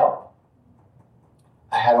needed help.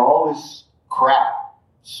 I had all this crap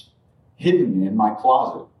hidden in my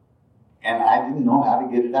closet, and I didn't know how to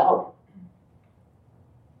get it out.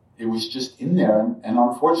 It was just in there, and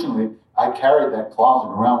unfortunately, I carried that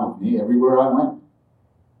closet around with me everywhere I went.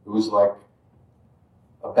 It was like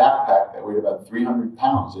a backpack that weighed about 300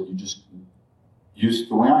 pounds that you just used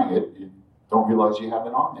to wearing it. You don't realize you have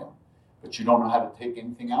it on there, but you don't know how to take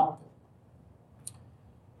anything out of it.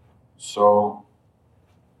 So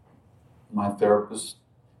my therapist,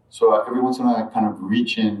 every once in a while I kind of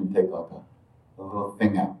reach in and take like a little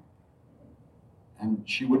thing out, and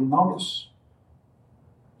she wouldn't notice.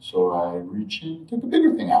 So I reach in, take a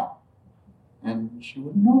bigger thing out, and she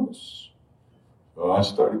wouldn't notice. So I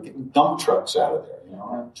started getting dump trucks out of there,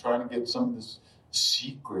 and trying to get some of this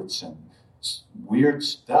secrets and weird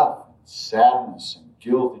stuff, sadness and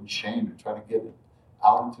guilt and shame, and try to get it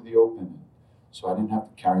out into the open, so I didn't have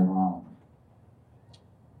to carry it around with me.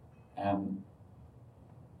 And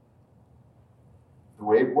the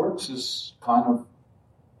way it works is kind of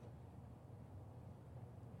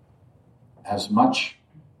as much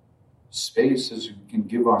space as we can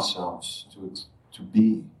give ourselves to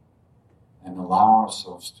be and allow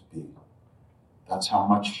ourselves to be. That's how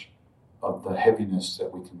much of the heaviness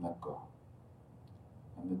that we can let go.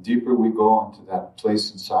 And the deeper we go into that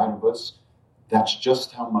place inside of us, that's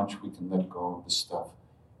just how much we can let go of the stuff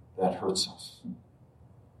that hurts us.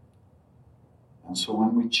 And so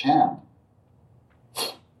when we chant,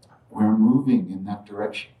 we're moving in that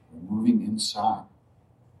direction. We're moving inside.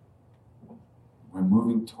 We're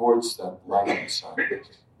moving towards that light inside of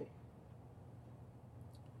us.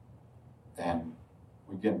 And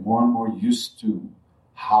we get more and more used to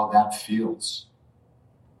how that feels.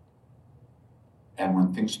 And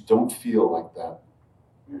when things don't feel like that,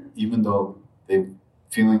 even though they're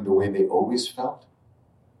feeling the way they always felt,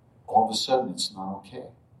 all of a sudden it's not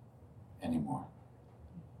okay anymore.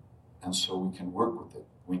 And so we can work with it.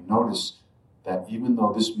 We notice that even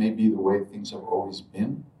though this may be the way things have always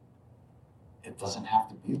been, it doesn't have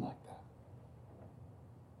to be like that.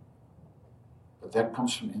 But that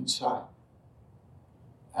comes from inside.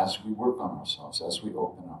 As we work on ourselves, as we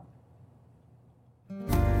open up.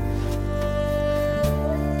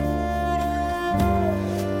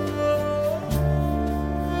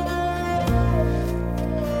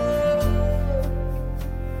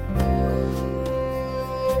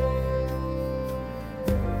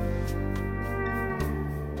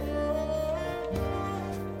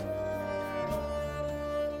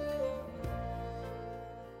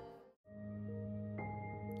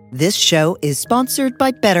 This show is sponsored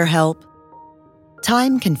by BetterHelp.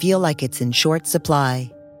 Time can feel like it's in short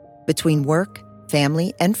supply. Between work,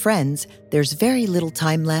 family, and friends, there's very little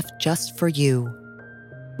time left just for you.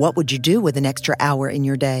 What would you do with an extra hour in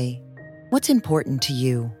your day? What's important to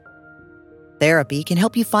you? Therapy can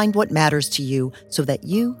help you find what matters to you so that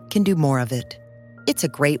you can do more of it. It's a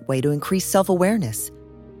great way to increase self-awareness,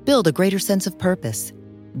 build a greater sense of purpose,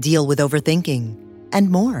 deal with overthinking,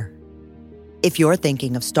 and more. If you're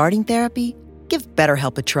thinking of starting therapy, give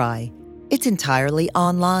BetterHelp a try. It's entirely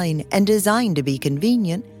online and designed to be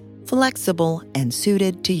convenient, flexible, and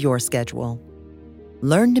suited to your schedule.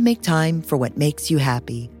 Learn to make time for what makes you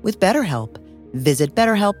happy with BetterHelp. Visit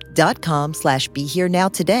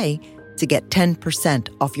BetterHelp.com/BeHereNow today to get 10%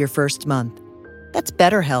 off your first month. That's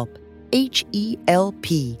BetterHelp,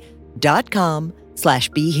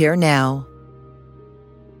 HELP.com/BeHereNow.